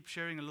just keep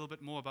sharing a little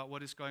bit more about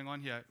what is going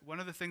on here? One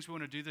of the things we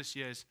want to do this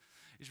year is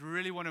we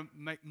really want to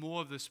make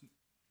more of this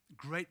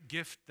great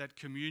gift that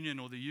communion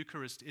or the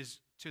Eucharist is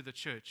to the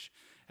church.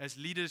 As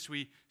leaders,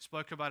 we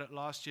spoke about it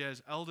last year.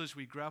 As elders,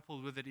 we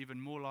grappled with it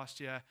even more last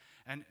year.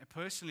 And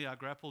personally, I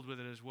grappled with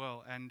it as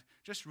well. And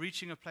just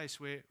reaching a place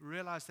where we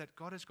realize that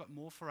God has got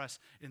more for us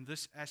in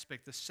this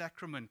aspect. The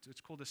sacrament, it's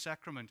called a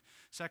sacrament.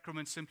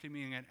 Sacrament simply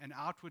meaning an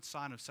outward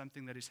sign of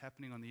something that is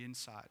happening on the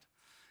inside.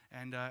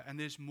 And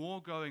there's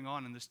more going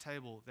on in this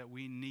table that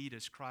we need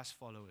as Christ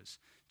followers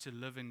to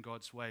live in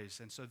God's ways.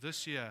 And so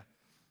this year,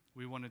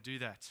 we want to do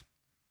that.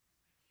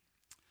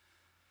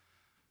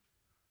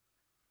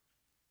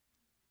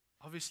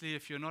 Obviously,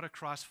 if you're not a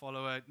Christ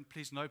follower,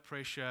 please, no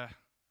pressure.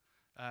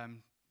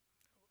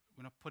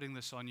 We're not putting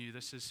this on you.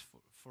 This is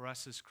for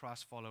us as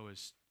Christ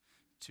followers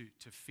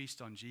to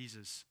feast on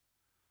Jesus.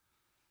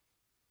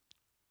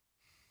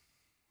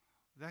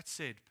 That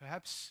said,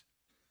 perhaps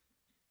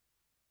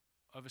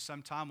over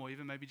some time or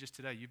even maybe just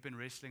today, you've been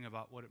wrestling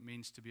about what it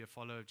means to be a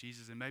follower of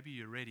Jesus, and maybe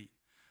you're ready.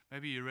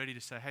 Maybe you're ready to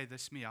say, hey,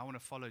 this is me. I want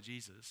to follow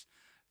Jesus.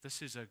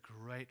 This is a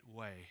great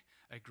way,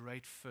 a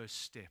great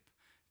first step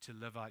to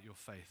live out your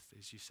faith,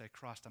 as you say,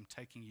 Christ, I'm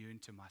taking you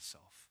into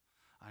myself.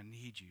 I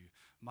need you.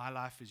 My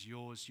life is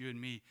yours, you and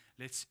me.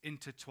 Let's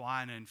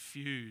intertwine and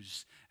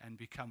fuse and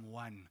become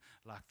one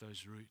like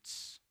those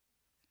roots.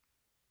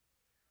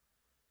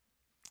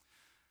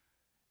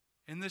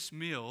 In this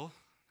meal,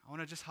 I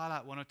want to just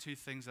highlight one or two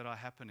things that are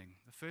happening.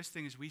 The first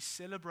thing is we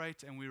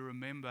celebrate and we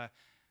remember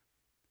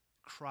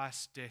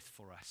Christ's death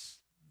for us.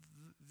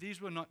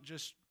 These were not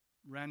just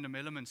random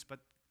elements, but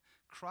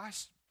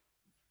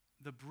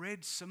the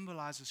bread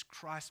symbolizes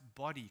Christ's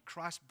body.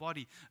 Christ's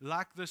body,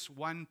 like this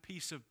one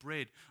piece of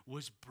bread,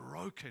 was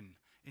broken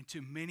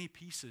into many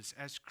pieces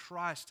as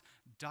Christ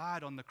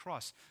died on the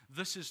cross.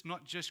 This is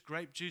not just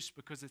grape juice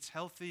because it's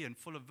healthy and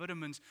full of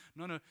vitamins.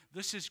 No,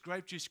 this is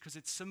grape juice because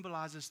it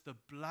symbolizes the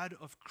blood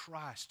of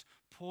Christ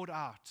poured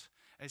out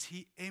as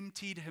He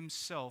emptied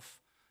Himself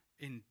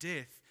in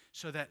death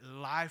so that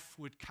life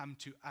would come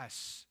to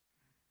us.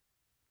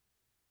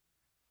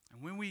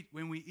 And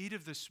when we eat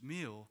of this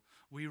meal,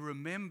 we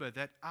remember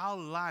that our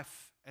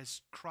life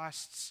as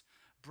Christ's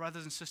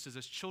brothers and sisters,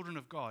 as children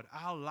of God,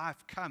 our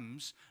life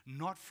comes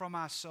not from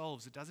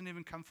ourselves. It doesn't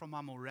even come from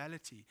our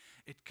morality.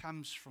 It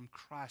comes from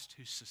Christ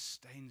who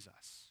sustains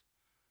us.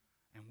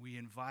 and we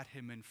invite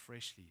him in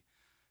freshly.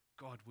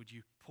 God, would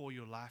you pour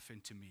your life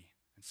into me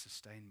and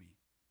sustain me?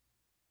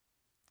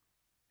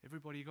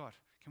 Everybody got?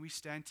 Can we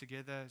stand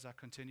together as I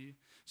continue?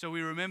 So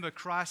we remember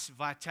Christ's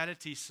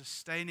vitality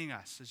sustaining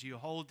us as you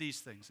hold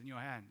these things in your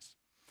hands.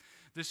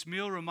 This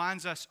meal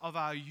reminds us of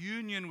our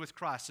union with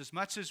Christ. As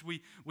much as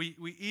we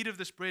eat of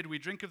this bread, we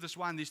drink of this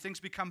wine, these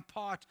things become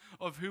part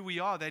of who we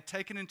are. They're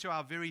taken into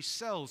our very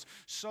cells.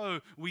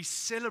 So we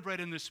celebrate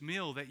in this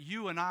meal that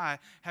you and I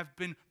have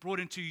been brought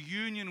into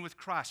union with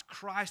Christ,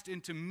 Christ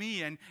into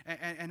me, and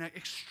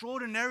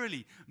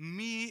extraordinarily,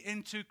 me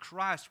into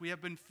Christ. We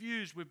have been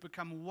fused. We've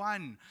become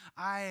one.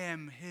 I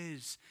am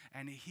his,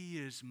 and he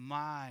is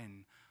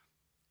mine.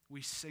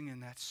 We sing in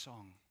that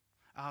song.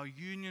 Our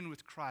union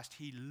with Christ,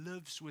 he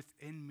lives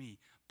within me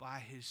by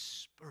his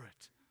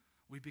Spirit.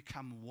 We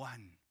become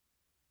one.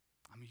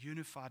 I'm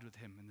unified with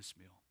him in this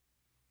meal.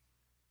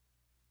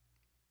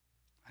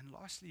 And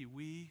lastly,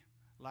 we,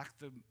 like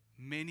the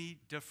many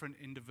different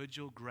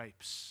individual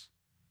grapes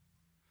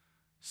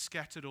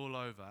scattered all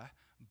over,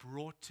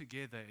 brought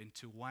together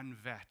into one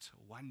vat,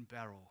 one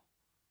barrel,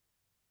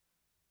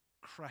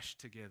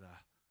 crushed together,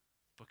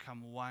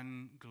 become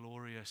one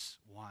glorious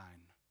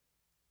wine.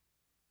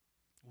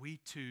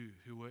 We too,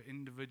 who were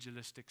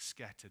individualistic,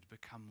 scattered,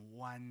 become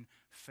one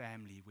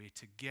family. We're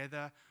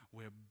together,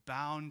 we're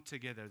bound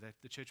together. That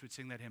the church would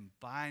sing that hymn,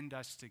 bind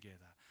us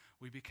together.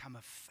 We become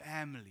a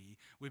family.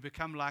 We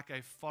become like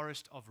a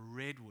forest of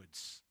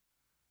redwoods.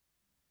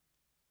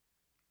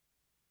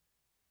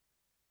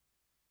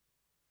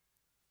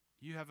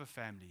 You have a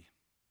family.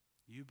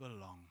 You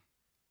belong.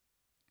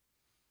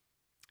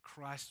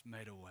 Christ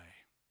made a way.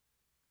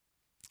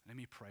 Let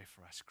me pray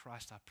for us.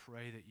 Christ, I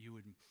pray that you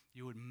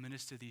would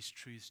minister these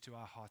truths to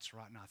our hearts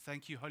right now.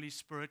 Thank you, Holy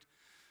Spirit,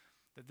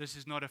 that this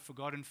is not a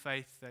forgotten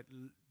faith, that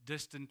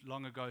distant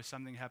long ago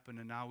something happened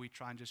and now we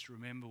try and just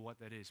remember what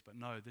that is. But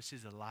no, this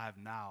is alive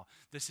now.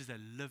 This is a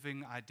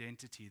living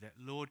identity that,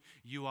 Lord,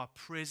 you are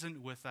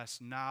present with us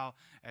now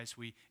as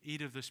we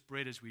eat of this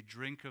bread, as we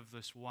drink of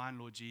this wine,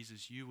 Lord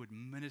Jesus. You would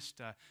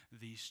minister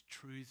these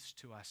truths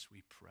to us,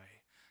 we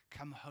pray.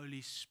 Come,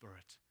 Holy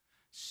Spirit,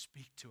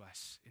 speak to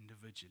us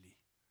individually.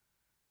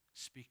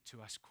 Speak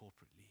to us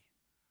corporately.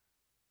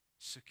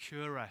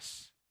 Secure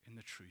us in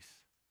the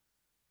truth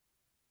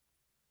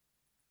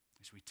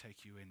as we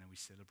take you in and we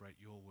celebrate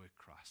your work,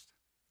 Christ.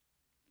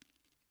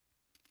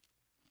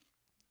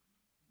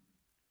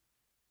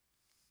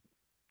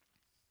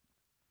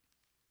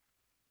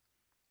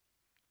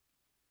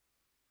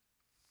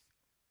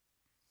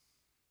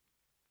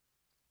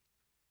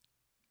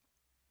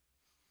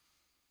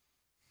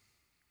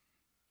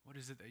 What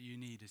is it that you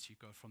need as you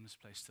go from this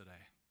place today?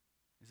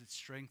 Is it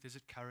strength? Is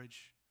it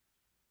courage?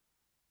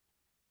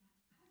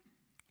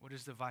 What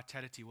is the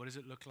vitality? What does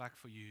it look like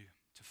for you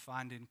to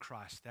find in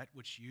Christ that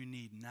which you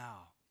need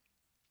now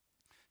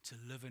to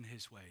live in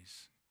his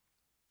ways?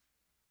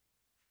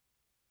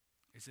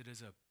 Is it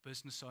as a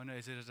business owner?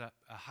 Is it as a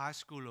high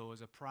schooler or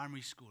as a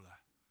primary schooler?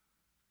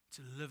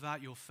 To live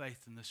out your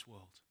faith in this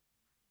world.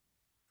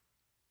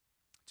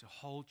 To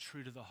hold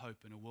true to the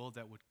hope in a world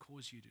that would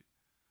cause you to.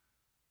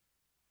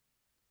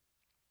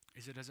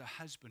 Is it as a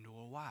husband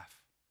or a wife?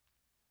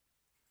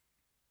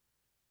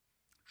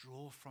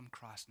 Draw from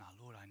Christ now.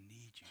 Lord, I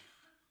need you.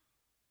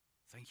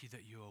 Thank you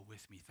that you are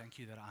with me. Thank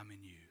you that I'm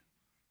in you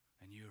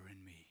and you're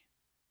in me.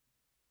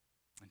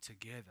 And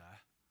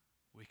together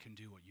we can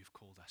do what you've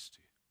called us to.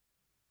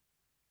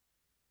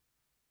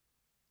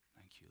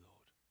 Thank you, Lord.